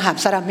تن من و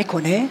همسرم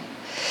میکنه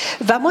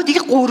و ما دیگه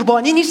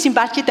قربانی نیستیم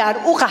بلکه در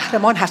او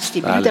قهرمان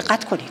هستیم.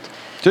 دقت کنید،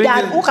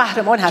 در او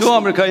قهرمان هستیم. تو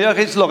آمریکایی‌ها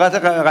خیلی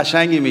لغت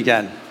قشنگی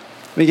میگن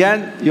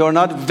you're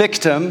not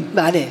victim,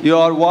 you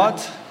are what?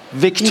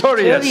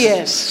 Victorious.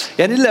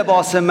 یعنی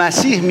لباس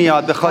مسیح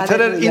میاد به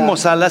خاطر این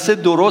مثلث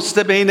درست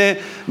بین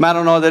من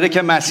و نادره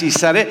که مسیح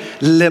سره،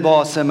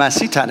 لباس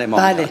مسیح تن ما.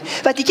 بله.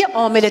 و دیگه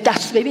عامل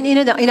دست، ببین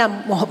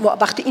اینم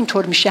وقتی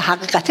اینطور میشه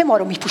حقیقت ما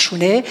رو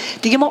میپوشونه،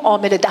 دیگه ما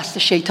عامل دست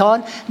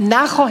شیطان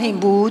نخواهیم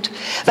بود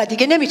و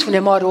دیگه نمیتونه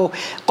ما رو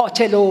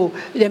قاتل و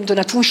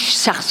نمیدونه تو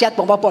شخصیت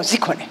با ما بازی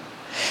کنه.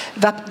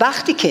 و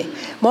وقتی که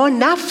ما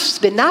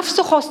به نفس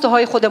و خواسته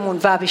های خودمون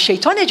و به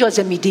شیطان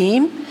اجازه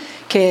میدیم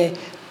که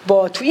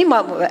با توی این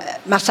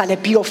مسئله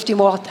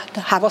بیافتیم و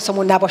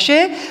حواسمون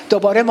نباشه،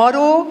 دوباره ما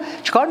رو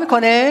چیکار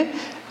میکنه؟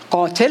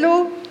 قاتل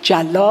و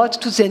جلاد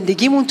تو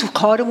زندگیمون، تو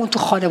کارمون، تو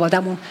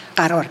خانوادهمون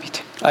قرار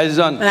میده.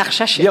 عزیزان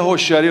یه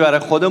هوشیاری برای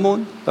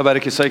خودمون و برای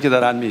کسایی که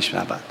دارن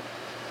میشنون.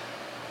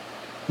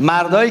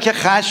 مردایی که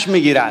خشم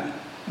میگیرن،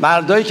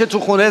 مردایی که تو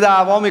خونه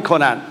دعوا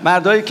میکنن،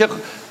 مردایی که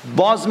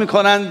باز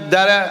میکنن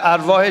در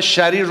ارواح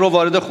شریر رو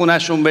وارد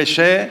خونهشون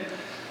بشه،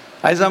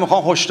 عزیزان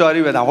میخوام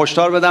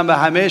هشدار بدم به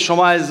همه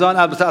شما عزیزان،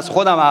 البته از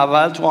خودم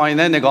اول تو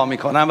آینه نگاه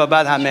میکنم و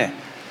بعد همه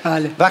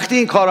بله. وقتی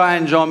این کار رو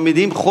انجام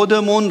میدیم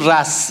خودمون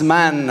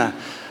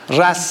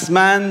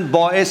رسما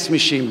باعث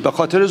میشیم به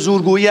خاطر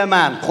زورگویی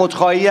من،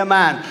 خودخواهی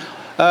من،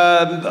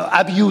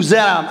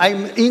 ابیوزرم،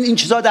 این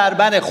چیزا در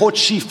من،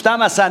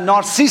 خودشیفتم، اصلا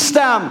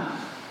نارسیستم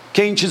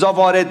که این چیزا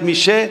وارد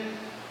میشه،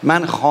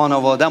 من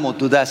خانوادم و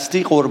دو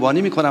دستی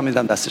قربانی میکنم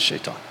میدم دست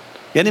شیطان.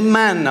 یعنی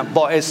من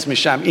باعث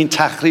میشم این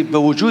تخریب به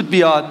وجود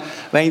بیاد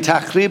و این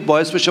تخریب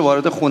باعث بشه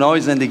وارد خونه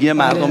های زندگی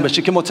مردم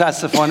بشه که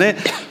متاسفانه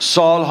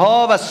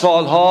سالها و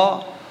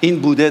سالها این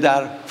بوده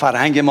در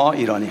فرهنگ ما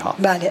ایرانی ها.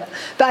 بله.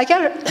 و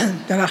اگر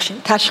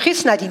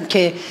تشخیص ندیم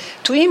که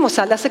تو این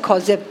مثلث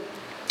کاذب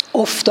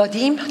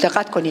افتادیم،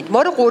 دقت کنید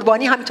ما رو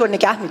قربانی همینطور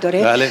نگه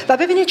میداره. بله. و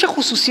ببینید چه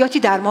خصوصیاتی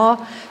در ما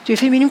توی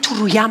فیلم میبینیم تو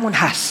رویمون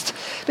هست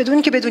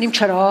بدون که بدونیم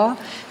چرا،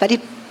 ولی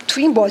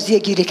تو این بازی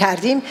گیری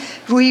کردیم.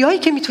 رویایی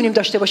که میتونیم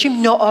داشته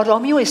باشیم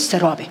ناآرامی و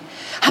اضطرابه،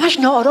 همش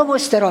ناآرام و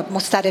اضطراب،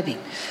 مضطربیم،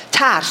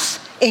 ترس،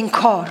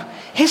 انکار،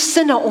 حس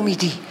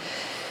ناامیدی،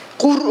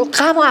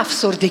 غم و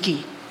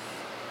افسردگی،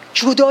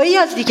 جدایی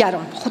از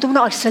دیگران، خودمون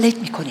رو آیسولیت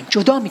میکنیم،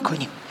 جدا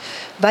میکنیم،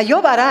 و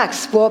یا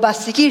برعکس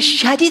وابستگی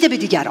شدید به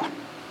دیگران.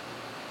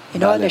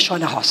 اینا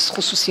نشانه هاست،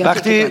 خصوصیاتی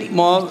وقتی داریم.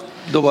 ما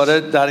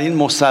دوباره در این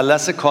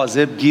مثلث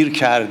کاذب گیر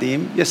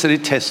کردیم، یه سری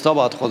تستا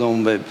باید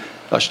خودمون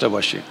داشته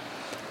باشیم.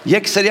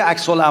 یک سری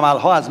عکس العمل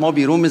ها از ما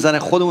بیرون میزنه،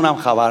 خودمون هم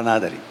خبر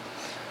نداریم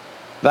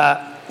و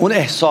اون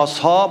احساس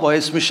ها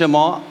باعث میشه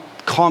ما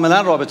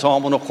کاملا رابطه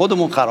هامون رو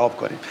خودمون خراب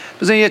کنیم.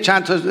 بذارین یه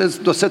چند تا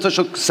دو سه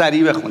تاشو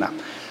سریع بخونم.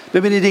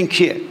 ببینید این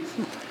کیه؟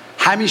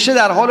 همیشه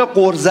در حال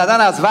غر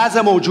زدن از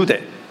وضع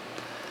موجوده،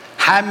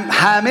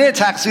 همه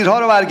تقصیرها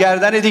رو بر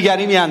گردن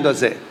دیگری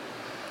میاندازه،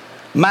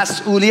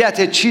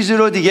 مسئولیت چیزی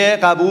رو دیگه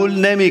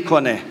قبول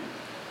نمیکنه.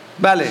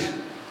 بله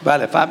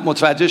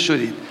متوجه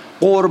شدید؟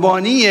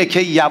 قربانیه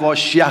که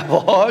یواش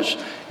یواش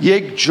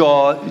یک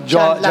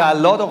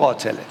جلاد و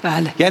قاتله.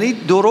 بله. یعنی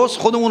درست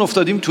خودمون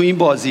افتادیم تو این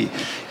بازی.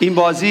 این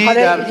بازی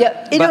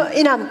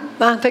اینم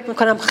من فکر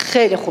میکنم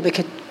خیلی خوبه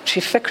که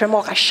توی فکر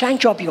ما قشنگ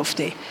جا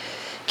بیفته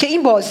که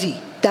این بازی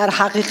در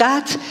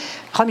حقیقت،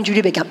 خواهم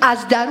اینجوری بگم، از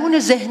درون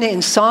ذهن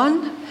انسان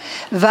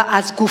و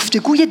از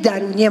گفتگوی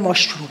درونی ما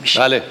شروع میشه.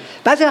 بله.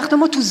 بعضی وقتا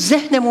ما تو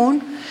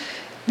ذهنمون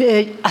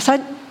اصلا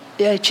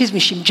چیز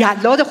میشیم،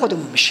 جلاد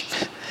خودمون میشیم،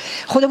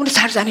 خودمون رو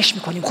سرزنش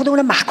میکنیم، خودمون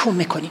رو محکوم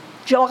میکنیم،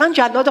 واقعا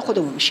جلاد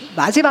خودمون میشیم.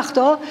 بعضی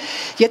وقتا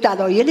یه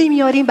دلایلی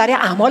میاریم برای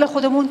اعمال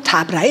خودمون،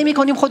 تبرئه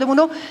میکنیم خودمون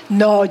رو،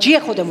 ناجی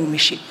خودمون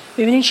میشیم.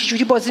 ببینید چه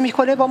جوری بازی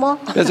میکنه با ما.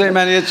 بذارید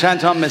من یه چند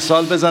تا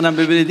مثال بزنم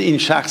ببینید این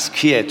شخص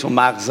کیه تو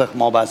مغز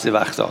ما. بعضی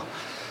وقتا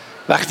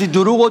وقتی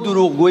دروغ و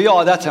دروغگویی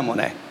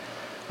عادتمونه،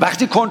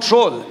 وقتی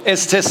کنترل،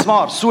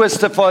 استثمار، سوء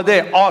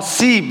استفاده،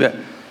 آسیب،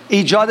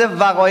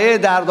 ایجاد وقایع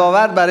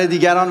دردآور برای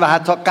دیگران و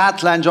حتی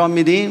قتل انجام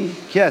میدیم،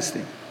 کی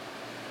هستیم؟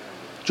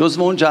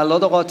 جزو اون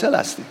جلاد و قاتل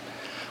هستیم.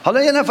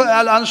 حالا یه نفر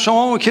الان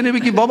شما ممکنه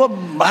بگی بابا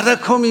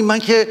برکمی، من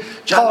که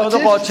جلاد و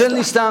قاتل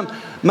نیستم،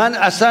 من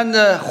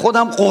اصلا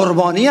خودم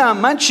قربانیم،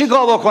 من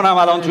چیکار بکنم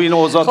الان تو این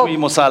اوضاع، تو این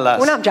مثلث؟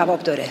 اونم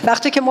جواب داره.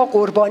 وقتی که ما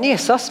قربانی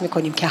احساس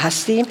میکنیم که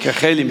هستیم، که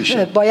خیلی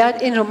میشه، باید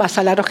این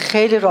مسئله رو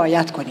خیلی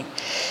رعایت کنیم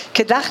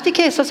که وقتی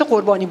که احساس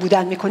قربانی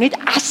بودن میکنید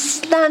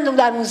اصلا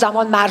در اون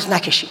زمان مرز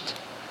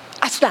نکشید.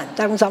 اصلا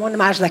در اون زمان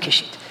مرز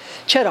نکشید.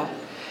 چرا؟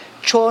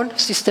 چون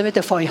سیستم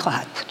دفاعی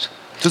خواهد بود.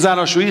 تو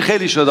زناشویی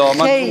خیلی شده.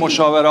 من تو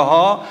مشاوره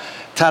ها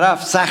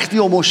طرف سختی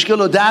و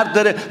مشکل و درد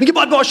داره، میگه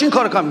باید باهاش این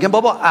کارو کنم، میگم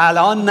بابا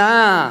الان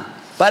نه،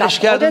 برش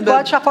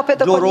کردن به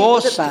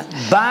درست،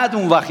 بعد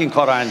اون وقت این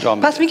کارو انجام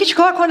میده. پس میگی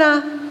چیکار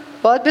کنم؟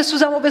 باید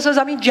بسوزم و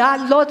بسازم این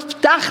جلاد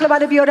دخل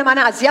منو بیاره،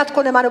 منو اذیت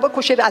کنه، منو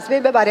بکشه، از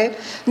بین ببره؟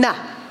 نه،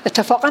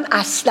 اتفاقا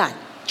اصلا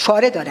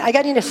چاره داره.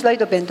 اگر این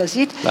اسلاید رو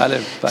بندازید،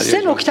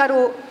 سه نکته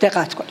رو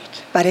دقت کنید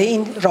برای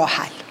این راه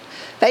حل.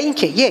 و این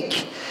که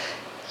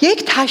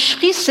یک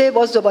تشخیص،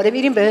 باز دوباره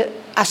میریم به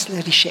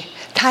اصل ریشه،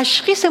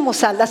 تشخیص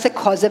مثلث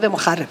کاذب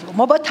مخرب رو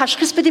ما باید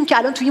تشخیص بدیم که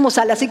الان توی این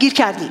مثلث گیر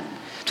کردیم،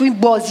 توی این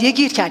بازیه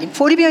گیر کردیم،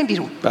 فوری بیایم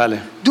بیرون. بله.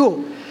 2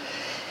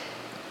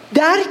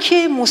 درک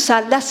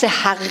مثلث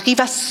حقیقی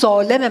و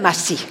سالم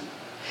مسیح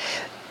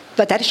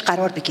و درش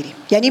قرار بگیریم.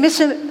 یعنی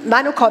مثل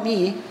من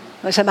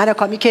و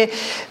کامی که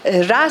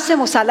رأس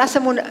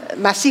مثلثمون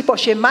مسیح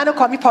باشه، من و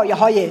کامی پایه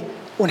های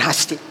اون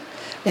هستیم.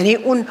 یعنی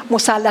اون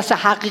مثلث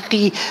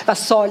حقیقی و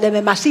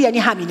سالم مسیح یعنی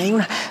همینه،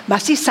 اون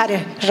مسیح سر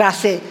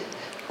رأس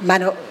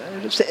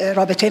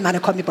رابطه من و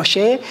کامی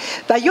باشه،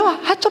 و یا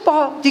حتی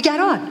با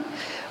دیگران.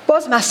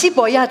 باز مسیح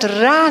باید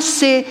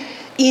رأس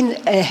این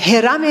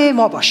حرم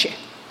ما باشه،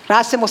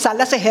 رأس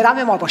مثلث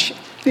حرم ما باشه.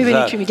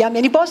 می‌بینید چی میگم؟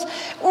 یعنی باز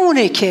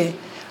اونه که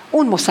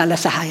اون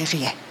مثلث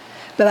حقیقیه.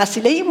 به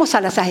وسیله این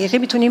مثلث حقیقی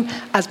میتونیم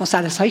از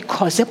مثلث‌های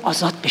کاذب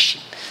آزاد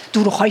بشیم،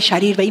 دروغ‌های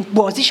شریر و این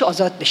بازیش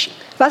آزاد بشیم.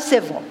 و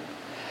 3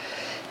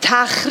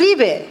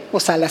 تخریب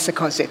مثلث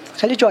کاذب.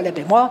 خیلی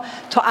جالبه، ما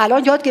تا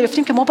الان یاد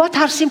گرفتیم که ما باید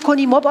ترسیم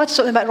کنیم، ما باید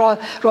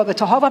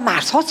رابطه ها و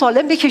مرزها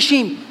سالم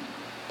بکشیم،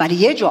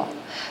 ولی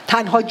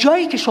تنها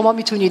جایی که شما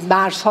میتونید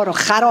مرزها رو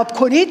خراب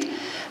کنید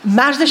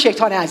مرز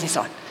شیطان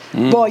عزیزان.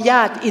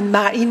 باید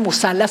این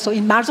مثلث و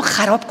این مرز رو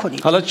خراب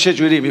کنید. حالا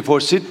چجوری؟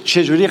 میپرسید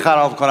چجوری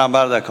خراب کنم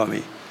برادر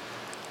کامی؟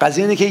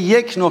 قضیه اینه که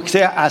یک نکته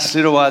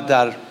اصلی رو باید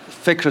در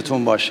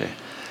فکرتون باشه.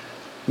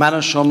 من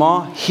و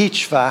شما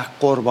هیچ وقت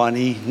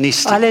قربانی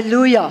نیستیم.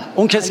 هللویا.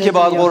 اون کسی که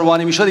باید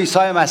قربانی میشد عیسی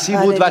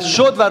مسیح بود و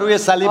شد و روی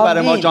صلیب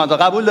برای ما جان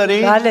داد. قبول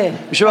دارید؟ بله.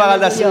 میشه بغل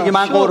دستی بگید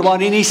من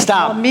قربانی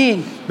نیستم.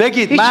 آمین.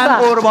 بگید من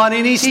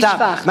قربانی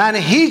نیستم. من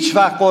هیچ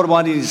وقت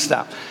قربانی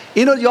نیستم.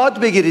 اینو یاد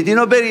بگیرید،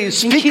 اینو برید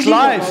سپیک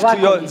لایف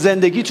تو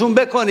زندگیتون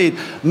بکنید.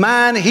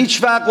 من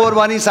هیچ وقت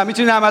قربانی نیستم.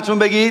 میتونید همتون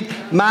بگید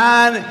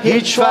من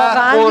هیچ وقت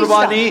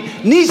قربانی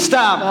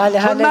نیستم.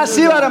 چون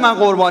مسیح برای من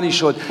قربانی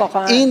شد.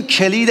 این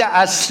کلید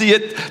اصلی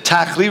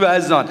تخریب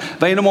عزیزان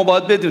و اینو ما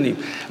باید بدونیم.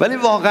 ولی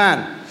واقعا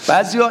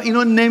بعضیا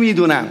اینو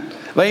نمیدونن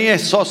و این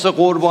احساس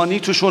قربانی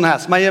توشون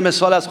هست. من یه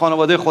مثال از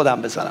خانواده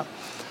خودم بزنم.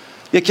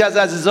 یکی از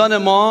عزیزان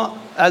ما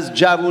از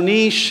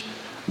جوونیش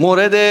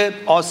مورد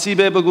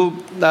آسیب بگو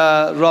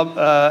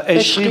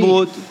عشقی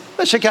بود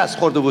و شکست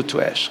خورده بود تو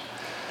عشق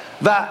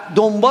و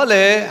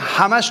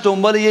همش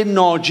دنبال یه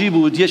ناجی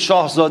بود، یه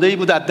شاهزاده‌ای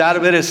بود از در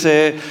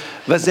برسه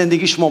و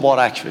زندگیش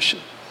مبارک بشه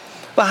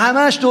و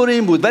همش دور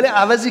این بود. ولی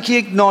عوضی که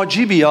یک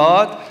ناجی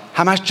بیاد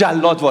همش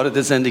جلاد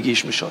وارد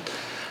زندگیش میشد.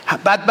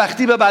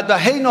 بدبختی به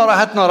بدبختی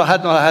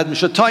ناراحت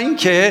میشد تا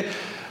اینکه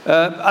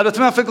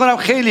البته من فکر کنم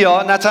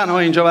خیلی‌ها نه تنها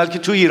اینجا بلکه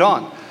تو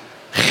ایران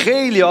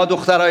خیلی‌ها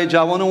دخترای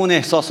جوان اون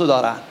احساسو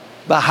دارن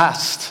و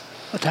هست،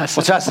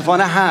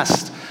 متاسفانه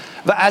هست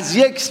و از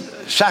یک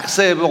شخص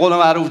به قول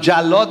معروف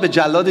جلاد به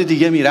جلاد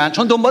دیگه میرن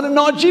چون دنبال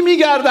ناجی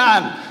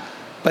میگردن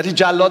ولی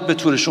جلاد به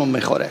تورشون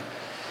میخوره.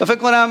 و فکر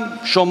کنم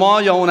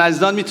شما یا اون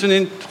عزیزان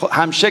میتونین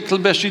همشکل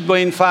بشید با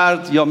این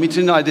فرد یا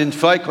میتونین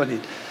آیدنتیفای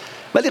کنید.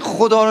 ولی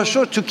خدا رو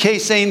شکر تو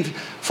کیس این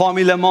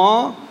فامیل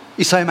ما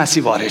عیسی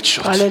مسیح وارد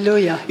شد.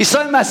 هللویا. عیسی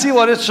مسیح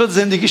وارد شد،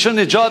 زندگیشو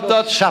نجات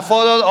داد،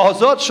 شفا داد،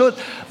 آزاد شد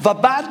و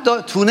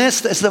بعد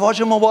تونست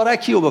ازدواج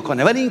مبارکی رو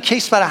بکنه. ولی این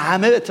کیس برای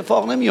همه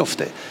اتفاق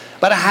نمیفته.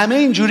 برای همه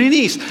اینجوری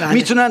نیست.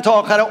 میتونن تا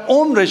آخر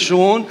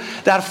عمرشون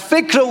در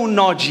فکر اون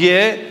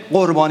ناجیه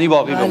قربانی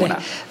باقی بمونن.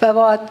 و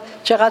باید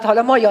چقدر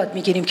حالا ما یاد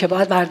میگیریم که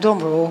باید مردم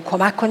رو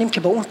کمک کنیم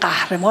که به اون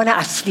قهرمان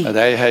اصلی،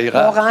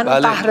 واقعا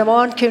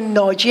قهرمان که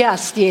ناجی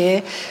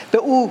اصلیه، به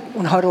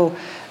اونها رو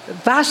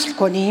وصل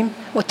کنیم،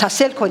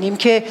 متصل کنیم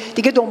که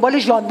دیگه دنبال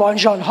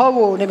ژان ها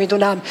و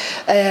نمیدونم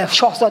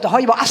شاهزاده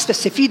هایی با اسب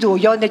سفید و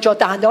یا نجات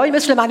دهنده های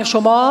مثل من و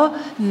شما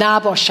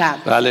نباشن.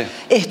 بله.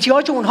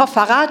 احتیاج اونها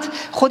فقط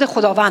خود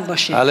خداوند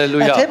باشه.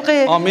 هللویا.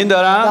 آمین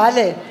دارم.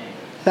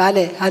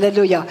 بله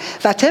هللویا.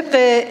 و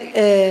طبق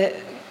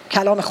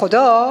کلام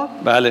خدا،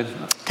 بله،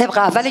 طبق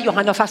اول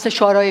یوحنا فصل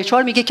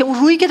 4 میگه که اون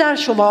روحی که در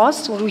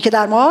شماست، اون روحی که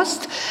در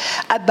ماست،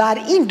 بر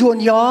این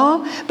دنیا،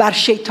 بر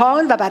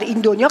شیطان و بر این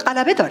دنیا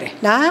غلبه داره.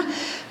 نه؟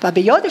 و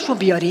به یادشون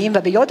بیاریم و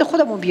به یاد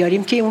خودمون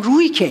بیاریم که اون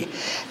روحی که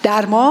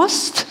در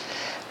ماست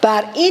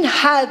بر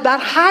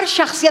هر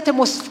شخصیت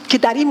که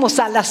در این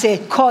مثلث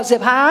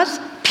کاذب هست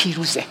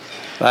پیروزه.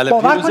 بله،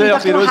 پیروزه یا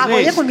پیروز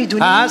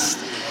نیست هست.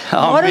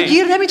 ما رو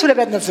گیر نمیتونه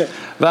بندازه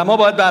و ما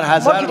باید بر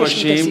حذر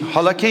باشیم.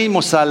 حالا که این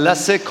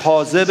مثلث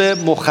کاذب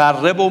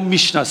مخرب رو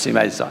میشناسیم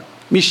عزیزان،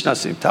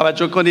 میشناسیم،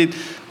 توجه کنید،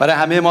 برای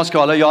همه ماست که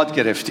حالا یاد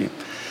گرفتیم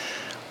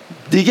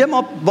دیگه،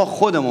 ما با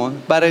خودمون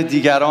برای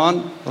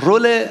دیگران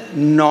رول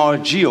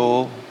ناجی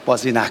رو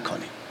بازی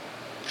نکنیم،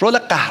 رول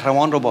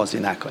قهرمان رو بازی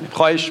نکنیم.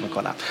 خواهش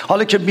میکنم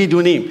حالا که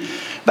میدونیم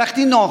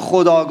وقتی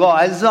ناخودآگاه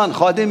عزیزان،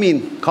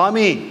 خادمین،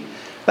 کامیل،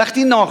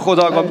 وقتی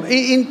ناخودآگاه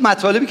این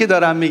مطالبی که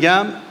دارم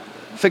میگم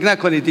فکر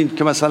نکنید این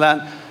که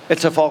مثلا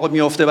اتفاق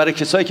میفته برای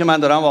کسایی که من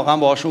دارم واقعا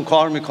باهاشون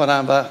کار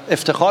میکنم و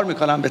افتخار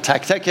میکنم به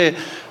تک تک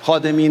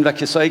خادمین و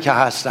کسایی که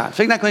هستن.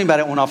 فکر نکنید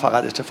برای اونا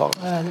فقط اتفاق،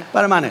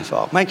 برای من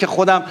اتفاق. من که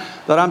خودم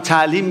دارم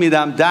تعلیم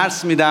میدم،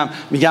 درس میدم،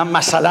 میگم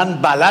مثلا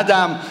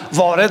بلدم،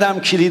 واردم،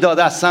 کلیدا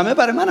دستمه،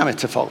 برای منم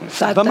اتفاق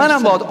میفته و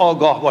منم باید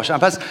آگاه باشم.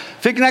 پس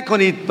فکر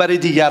نکنید برای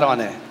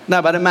دیگرانه،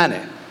 نه، برای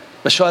منه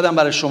و شاید هم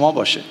برای شما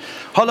باشه.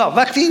 حالا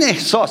وقتی این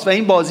احساس و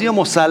این بازی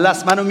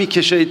مثلث منو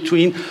میکشه تو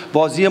این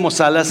بازی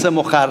مثلث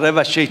مخرب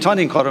و شیطان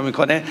این کارو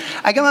میکنه،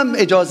 اگه من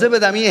اجازه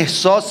بدم این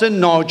احساس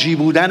ناجی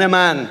بودن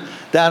من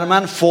در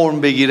من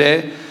فرم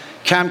بگیره،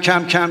 کم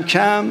کم کم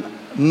کم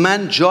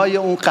من جای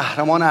اون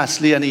قهرمان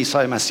اصلی یعنی عیسی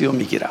مسیح رو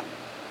میگیرم.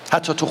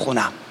 حتی تو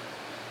خونم،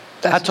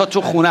 حتی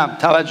تو خونم.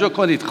 توجه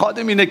کنید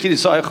خادمین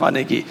کلیسای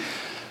خانگی،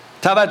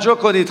 توجه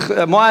کنید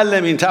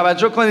معلمین،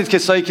 توجه کنید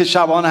کسایی که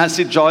شبان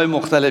هستید جای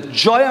مختلف،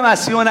 جای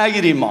مسیح رو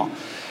نگیریم ما.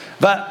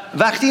 و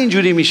وقتی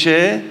اینجوری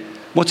میشه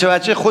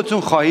متوجه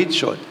خودتون خواهید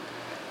شد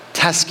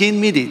تسکین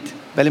میدید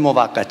ولی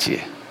موقتیه.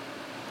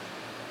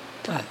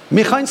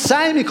 میخواین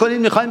سعی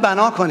میکنید، میخواین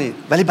بنا کنید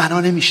ولی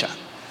بنا نمیشن.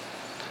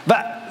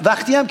 و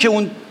وقتی هم که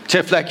اون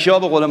تفلکی ها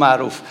به قول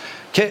معروف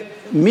که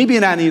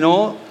میبینن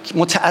اینو،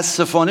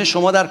 متاسفانه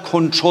شما در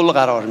کنترل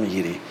قرار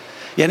میگیری،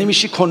 یعنی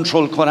میشی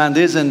کنترل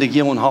کننده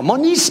زندگی اونها. ما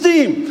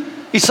نیستیم.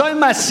 عیسی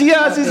مسیح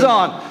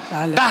عزیزان،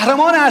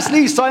 قهرمان اصلی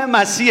عیسی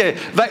مسیحه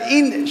و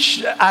این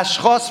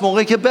اشخاص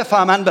موقعی که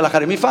بفهمن،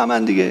 بالاخره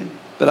میفهمن دیگه،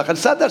 بالاخره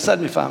 100%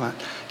 میفهمن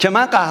که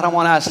من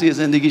قهرمان اصلی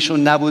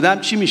زندگیشون نبودم،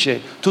 چی میشه؟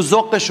 تو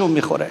ذوقشون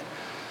میخوره.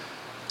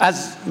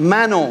 از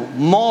من و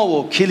ما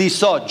و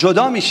کلیسا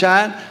جدا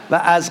میشن و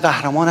از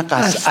قهرمان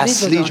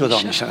اصلی جدا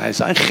میشن.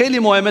 این خیلی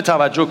مهمه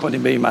توجه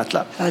کنیم به این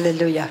مطلب.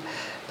 هللویا.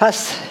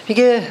 پس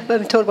میگه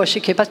اینطور باشه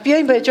که پس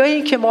بیایم به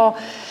جایی که ما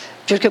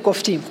جور که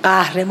گفتیم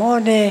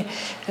قهرمان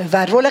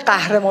و رول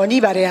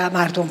قهرمانی برای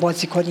مردم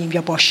بازی کنیم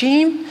یا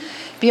باشیم،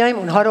 بیایم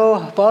اونها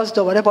رو باز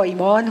دوباره با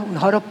ایمان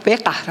اونها رو به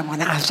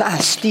قهرمان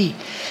اصلی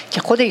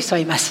که خود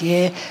عیسی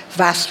مسیح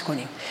وصل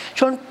کنیم.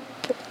 چون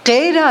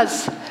غیر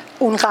از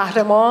اون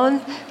قهرمان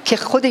که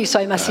خود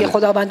عیسی مسیح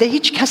خداونده،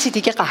 هیچ کسی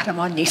دیگه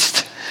قهرمان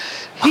نیست،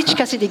 هیچ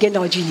کسی دیگه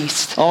ناجی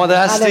نیست. آماده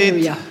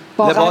هستید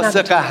لباس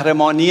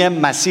قهرمانی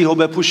مسیح رو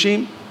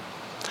بپوشیم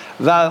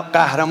و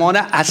قهرمان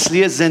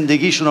اصلی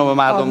زندگیشون رو به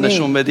مردم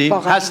نشون بدیم؟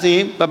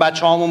 هستیم؟ به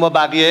بچه هامون و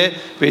بقیه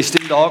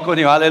بایستیم دعا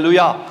کنیم.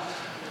 هللویا.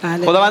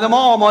 خداوند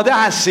ما آماده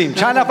هستیم.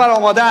 چند نفر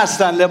آماده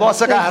هستن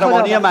لباس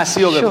قهرمانی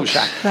مسیح رو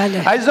بپوشن؟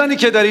 عزیزانی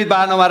که دارید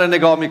برنامه رو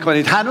نگاه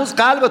میکنید، هنوز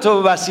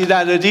قلبتو به مسیح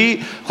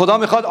ندادی، خدا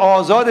میخواد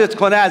آزادت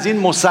کنه از این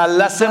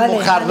مثلث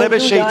مخرب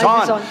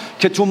شیطان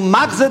که تو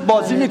مغزت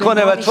بازی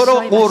میکنه و تو رو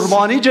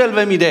قربانی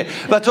جلوه میده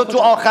و تو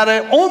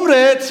آخر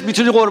عمرت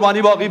میتونی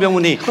قربانی باقی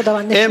بمونی.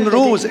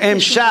 امروز،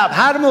 امشب،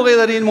 هر موقع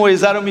داری این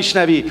موعظه رو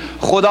میشنوی،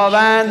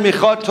 خداوند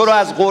میخواد تو رو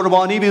از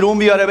قربانی بیرون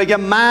بیاره، بگه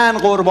من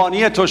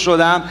قربانی تو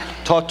شدم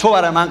تا تو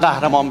برای من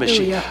قهرمان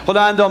بشی.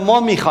 خداوند ما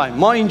میخوایم،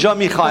 ما اینجا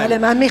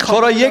میخوایم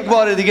تو رو یک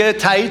بار دیگه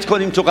تایید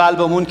کنیم تو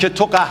قلبمون که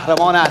تو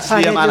قهرمان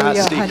اصلی من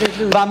هستی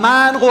و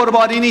من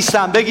قربانی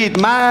نیستم.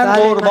 بگید من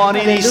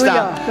قربانی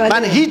نیستم،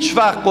 من هیچ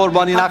وقت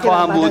قربانی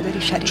نخواهم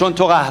بود چون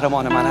تو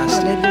قهرمان من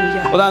هستی.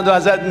 خداوند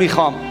ازت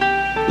میخوام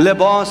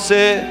لباس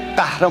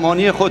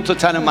قهرمانی خود تو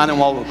تن من و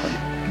ما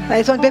بکنی.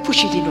 ایتون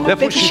بپوشید اینو،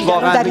 بپوشید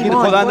واقعا. بگید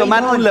خداوند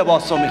من اون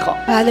لباس رو میخوام،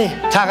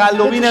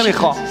 تقلبی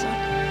نمیخوام،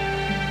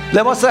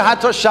 لباس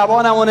حتی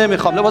شبانمو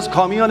نمیخوام، لباس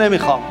کامیو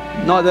نمیخوام،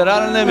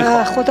 نادره رو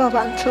نمیخوام.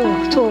 خداوند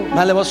تو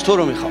من لباس تو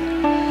رو میخوام.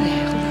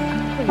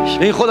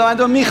 این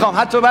خداوند رو میخوام.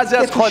 حتی بعضی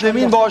از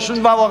خادمین باشون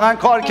و واقعا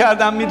کار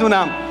کردم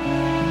میدونم،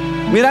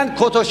 میرن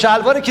کت و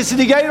شلوار کسی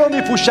دیگری رو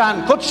میپوشن.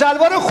 کت و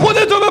شلوار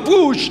خودتو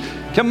بپوش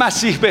که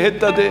مسیح بهت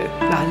داده.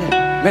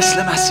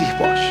 مثل مسیح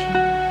باش،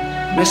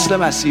 مثل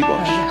مسیح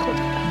باش.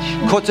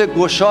 کت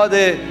گشاد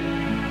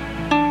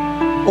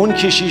اون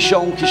کشیش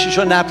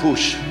رو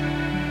نپوش،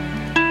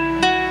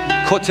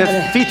 کت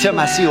فیت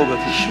مسیح رو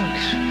بپوش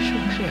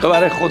و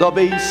برای خدا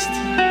بایست.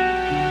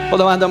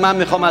 خداوند من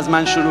میخوام از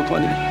من شروع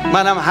کنی.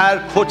 منم هر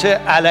کت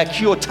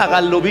الکی و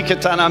تقلبی که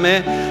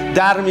تنمه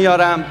در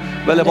میارم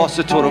و لباس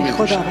تو رو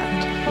میپوشم.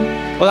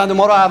 خداوند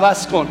ما رو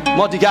عوض کن.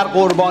 ما دیگر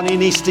قربانی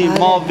نیستیم،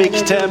 ما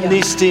ویکتیم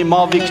نیستیم،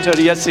 ما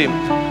ویکتوریسیم.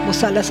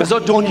 بذار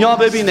دنیا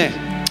ببینه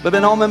و به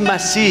نام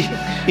مسیح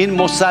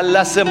این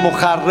مثلث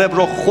مخرب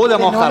رو خود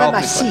ما خراب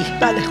میکنیم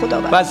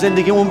و از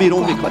زندگیمون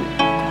بیرون میکنیم.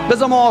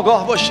 بذار ما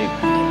آگاه باشیم،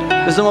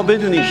 بذار ما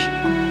بدونیم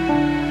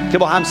که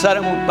با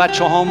همسرمون،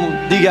 بچه هامون،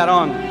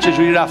 دیگران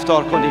چجوری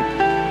رفتار کنیم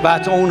و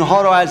حتی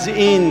اونها رو از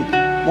این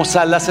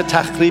مثلث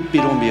تخریب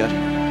بیرون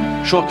بیاریم.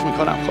 شکر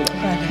میکنم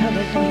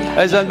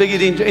خدا. عزیزان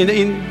بگید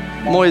این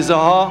موعظه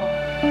ها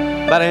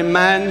برای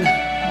من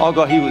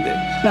آگاهی بوده.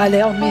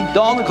 بله آمین.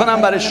 دعا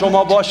میکنم برای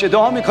شما باشه،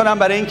 دعا میکنم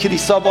برای این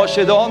کلیسا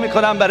باشه، دعا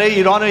میکنم برای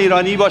ایران و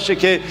ایرانی باشه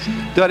که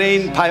داره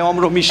این پیام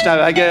رو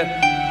میشنوه. اگه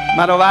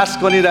منو وصل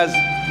کنید از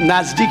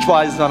نزدیک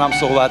با عزیزانم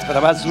صحبت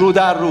کنم، از رو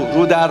در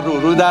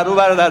رو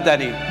برادر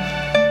دنی،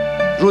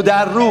 رو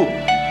در رو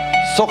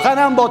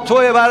سخنم با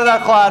توی برادر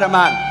خواهر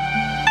من.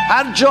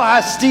 هر جا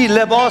هستی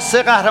لباس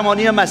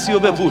قهرمانی مسیح رو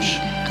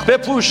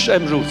بپوش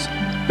امروز،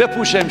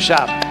 بپوش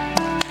امشب.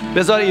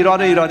 بذار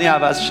ایران و ایرانی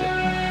عوض شه،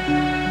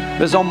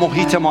 بذار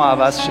محیط ما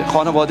عوض شه،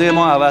 خانواده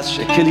ما عوض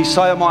شه،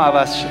 کلیسای ما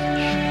عوض شه.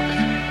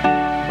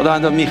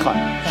 خداوند میخوام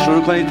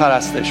شروع کنید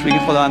پرستش.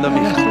 بگید خداوند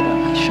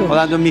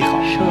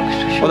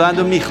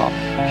میخوام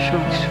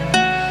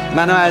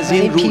منو از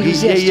این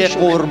روحیه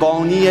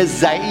قربانی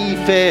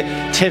ضعیف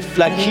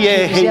تفلکی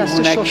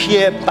حیوانکی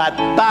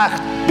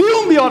بدبخت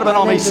بیرون بیار به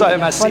نام عیسی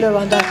مسیح.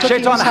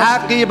 شیطان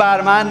حقی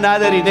بر من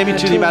نداری،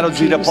 نمیتونی منو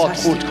زیر پات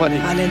خورد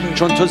کنی،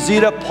 چون تو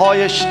زیر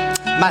پایش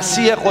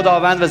مسیح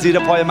خداوند و زیر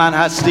پای من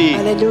هستی.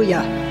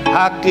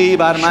 حقی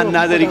بر من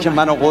نداری که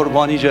منو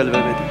قربانی جلوه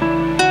بدی.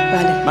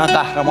 من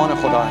قهرمان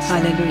خدا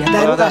هستم.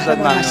 خدا ازت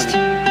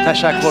ممنونی،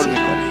 تشکر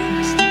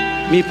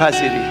میکنی،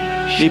 میپذیری.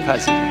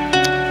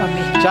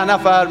 چند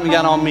نفر میگن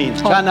آمین؟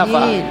 چند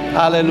نفر؟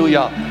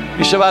 هللویا.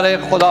 میشه برای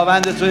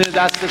خداوندتون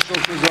دست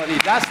شکر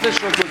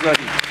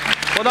گذاری.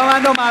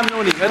 خداوند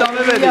ممنونی. ادامه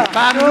بدید.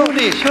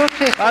 ممنونی.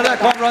 بعد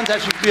کامران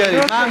تشریف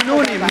بیارید.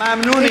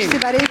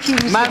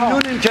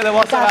 ممنونیم که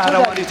لباس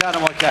قهرمانی تن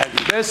ما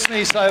کردید. به اسم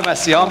عیسی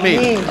مسیح.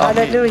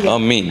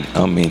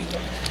 آمین.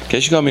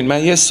 کشیش کامیل،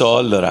 من یه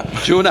سوال دارم.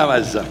 جونم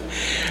عزیزم.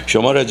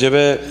 شما راجع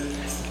به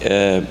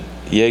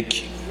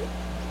یک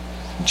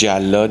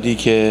جلادی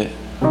که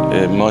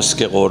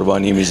ماسک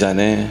قربانی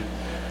میزنه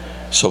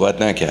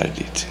صحبت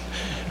نکردید.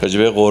 راجع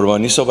به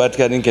قربانی صحبت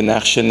کردین که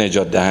نقش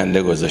نجات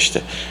دهنده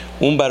گذاشته.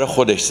 اون برای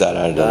خودش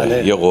ضرر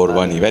داره یه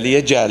قربانی، ولی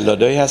یه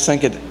جلادایی هستن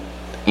که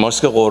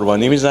ماسک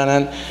قربانی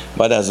میزنن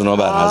بعد از اونا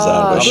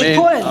برحذر باشید.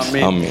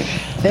 آمین.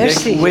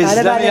 مرسی. یک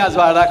ویزدمی از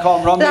برده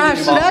کامران بگیریم. در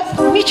صورت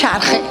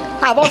میچرخه،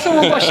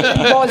 حواسمون باشه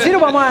بازی رو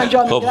با ما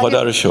انجام میدیم. خب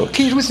خدا رو شکر،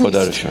 پیروز خدا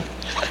رو نیست. شکر.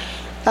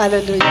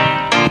 هللویا.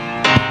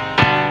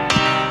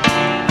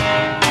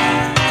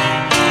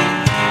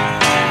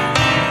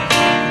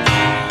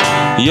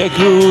 یک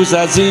روز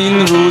از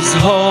این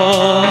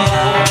روزها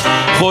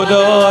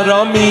خدا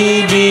را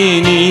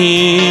میبینیم،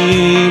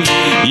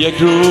 یک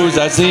روز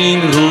از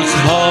این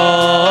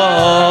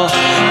روزها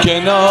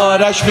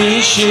کنارش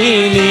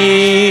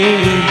میشینیم،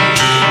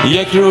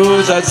 یک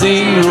روز از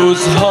این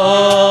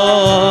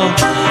روزها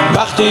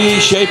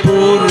وقتی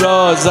شیپور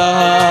را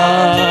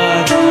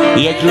زد،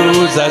 یک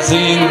روز از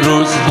این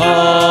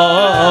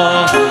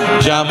روزها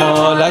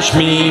جمالش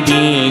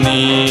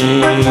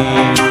میبینیم،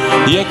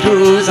 یک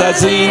روز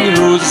از این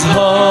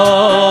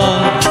روزها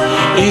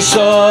عیسی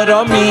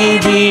را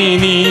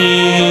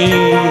میبینیم،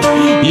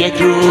 یک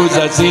روز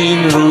از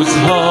این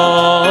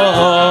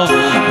روزها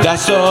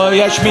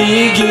دستایش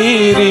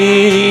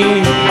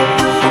میگیریم،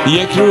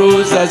 یک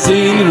روز از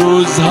این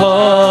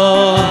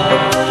روزها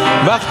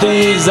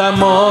وقتی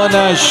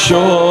زمانش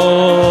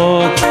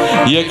شد،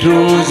 یک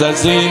روز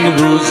از این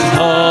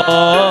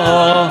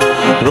روزها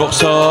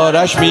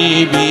رخسارش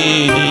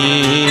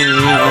میبینیم،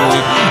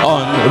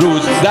 آن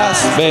روز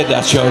دست به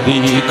دست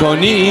شادی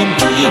کنیم،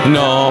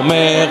 نام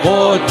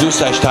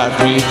قدوسش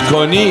تخریب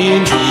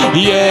کنیم،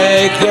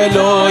 یک دل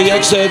و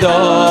یک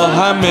صدا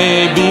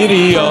همه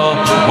بیریا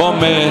با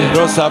مهر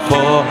و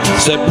صفا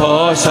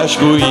سپاسش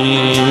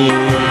گوییم،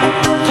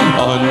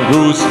 آن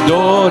روز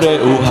دور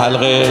او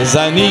حلقه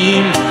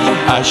زنیم،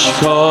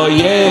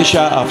 اشکای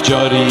شعف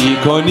جاری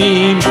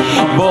کنیم،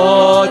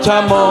 با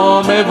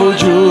تمام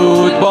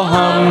وجود با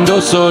حمد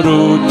و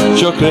سرود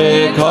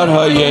شکر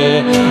کارهای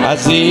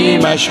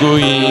عظیمش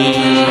گوییم.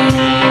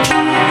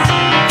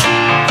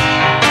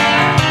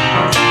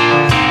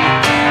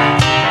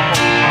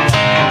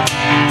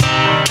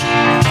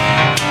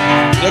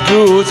 یک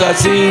روز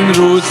از این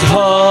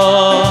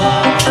روزها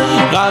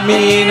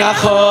غمی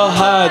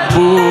نخواهد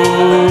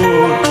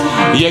بود،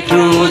 یک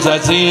روز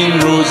از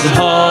این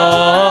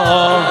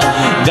روزها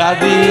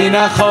دردی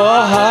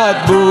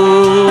نخواهد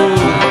بود،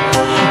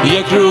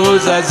 یک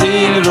روز از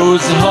این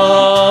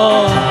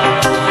روزها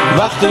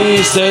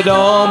وقتی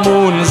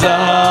صدامون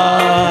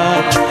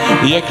زد،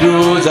 یک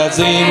روز از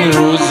این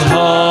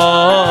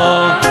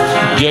روزها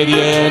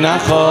گریه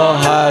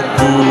نخواهد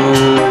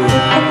بود،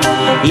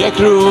 یک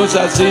روز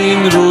از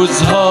این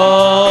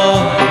روزها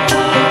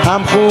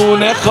هم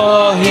خونه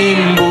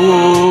خواهیم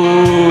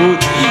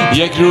بود،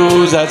 یک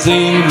روز از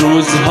این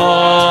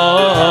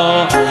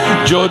روزها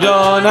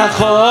جدا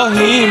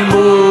نخواهیم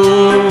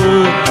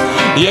بود،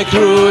 یک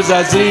روز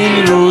از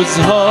این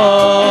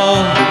روزها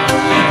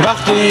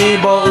وقتی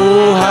با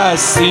او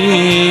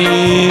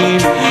هستیم،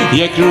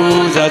 یک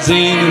روز از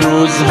این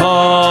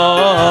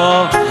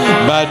روزها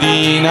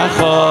بدی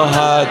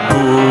نخواهد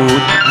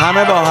بود،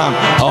 همه با هم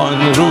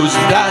آن روز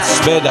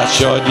دست به دست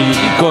شادی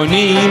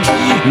کنیم،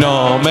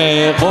 نام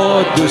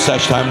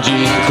قدوسش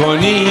تمجید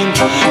کنیم،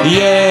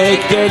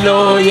 یک دل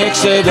و یک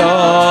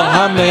صدا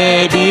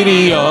همه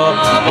بیریا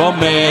با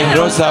مهر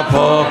و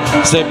صفا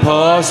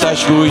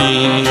سپاسش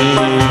گوییم،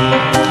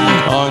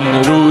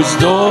 آن روز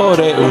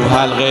دور او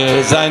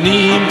حلقه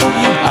زنیم،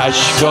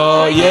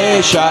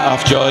 اشکای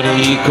شعف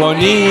جاری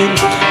کنیم،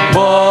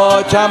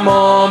 با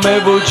تمام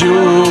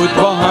وجود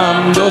با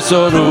حمد و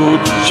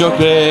سرود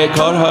شکر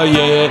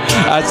کارهای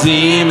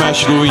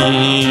عظیمش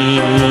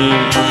گوییم،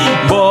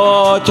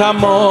 با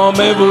تمام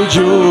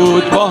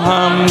وجود با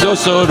حمد و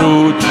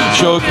سرود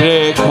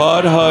شکر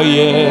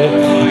کارهای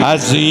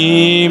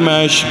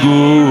عظیمش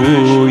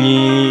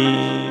گوییم.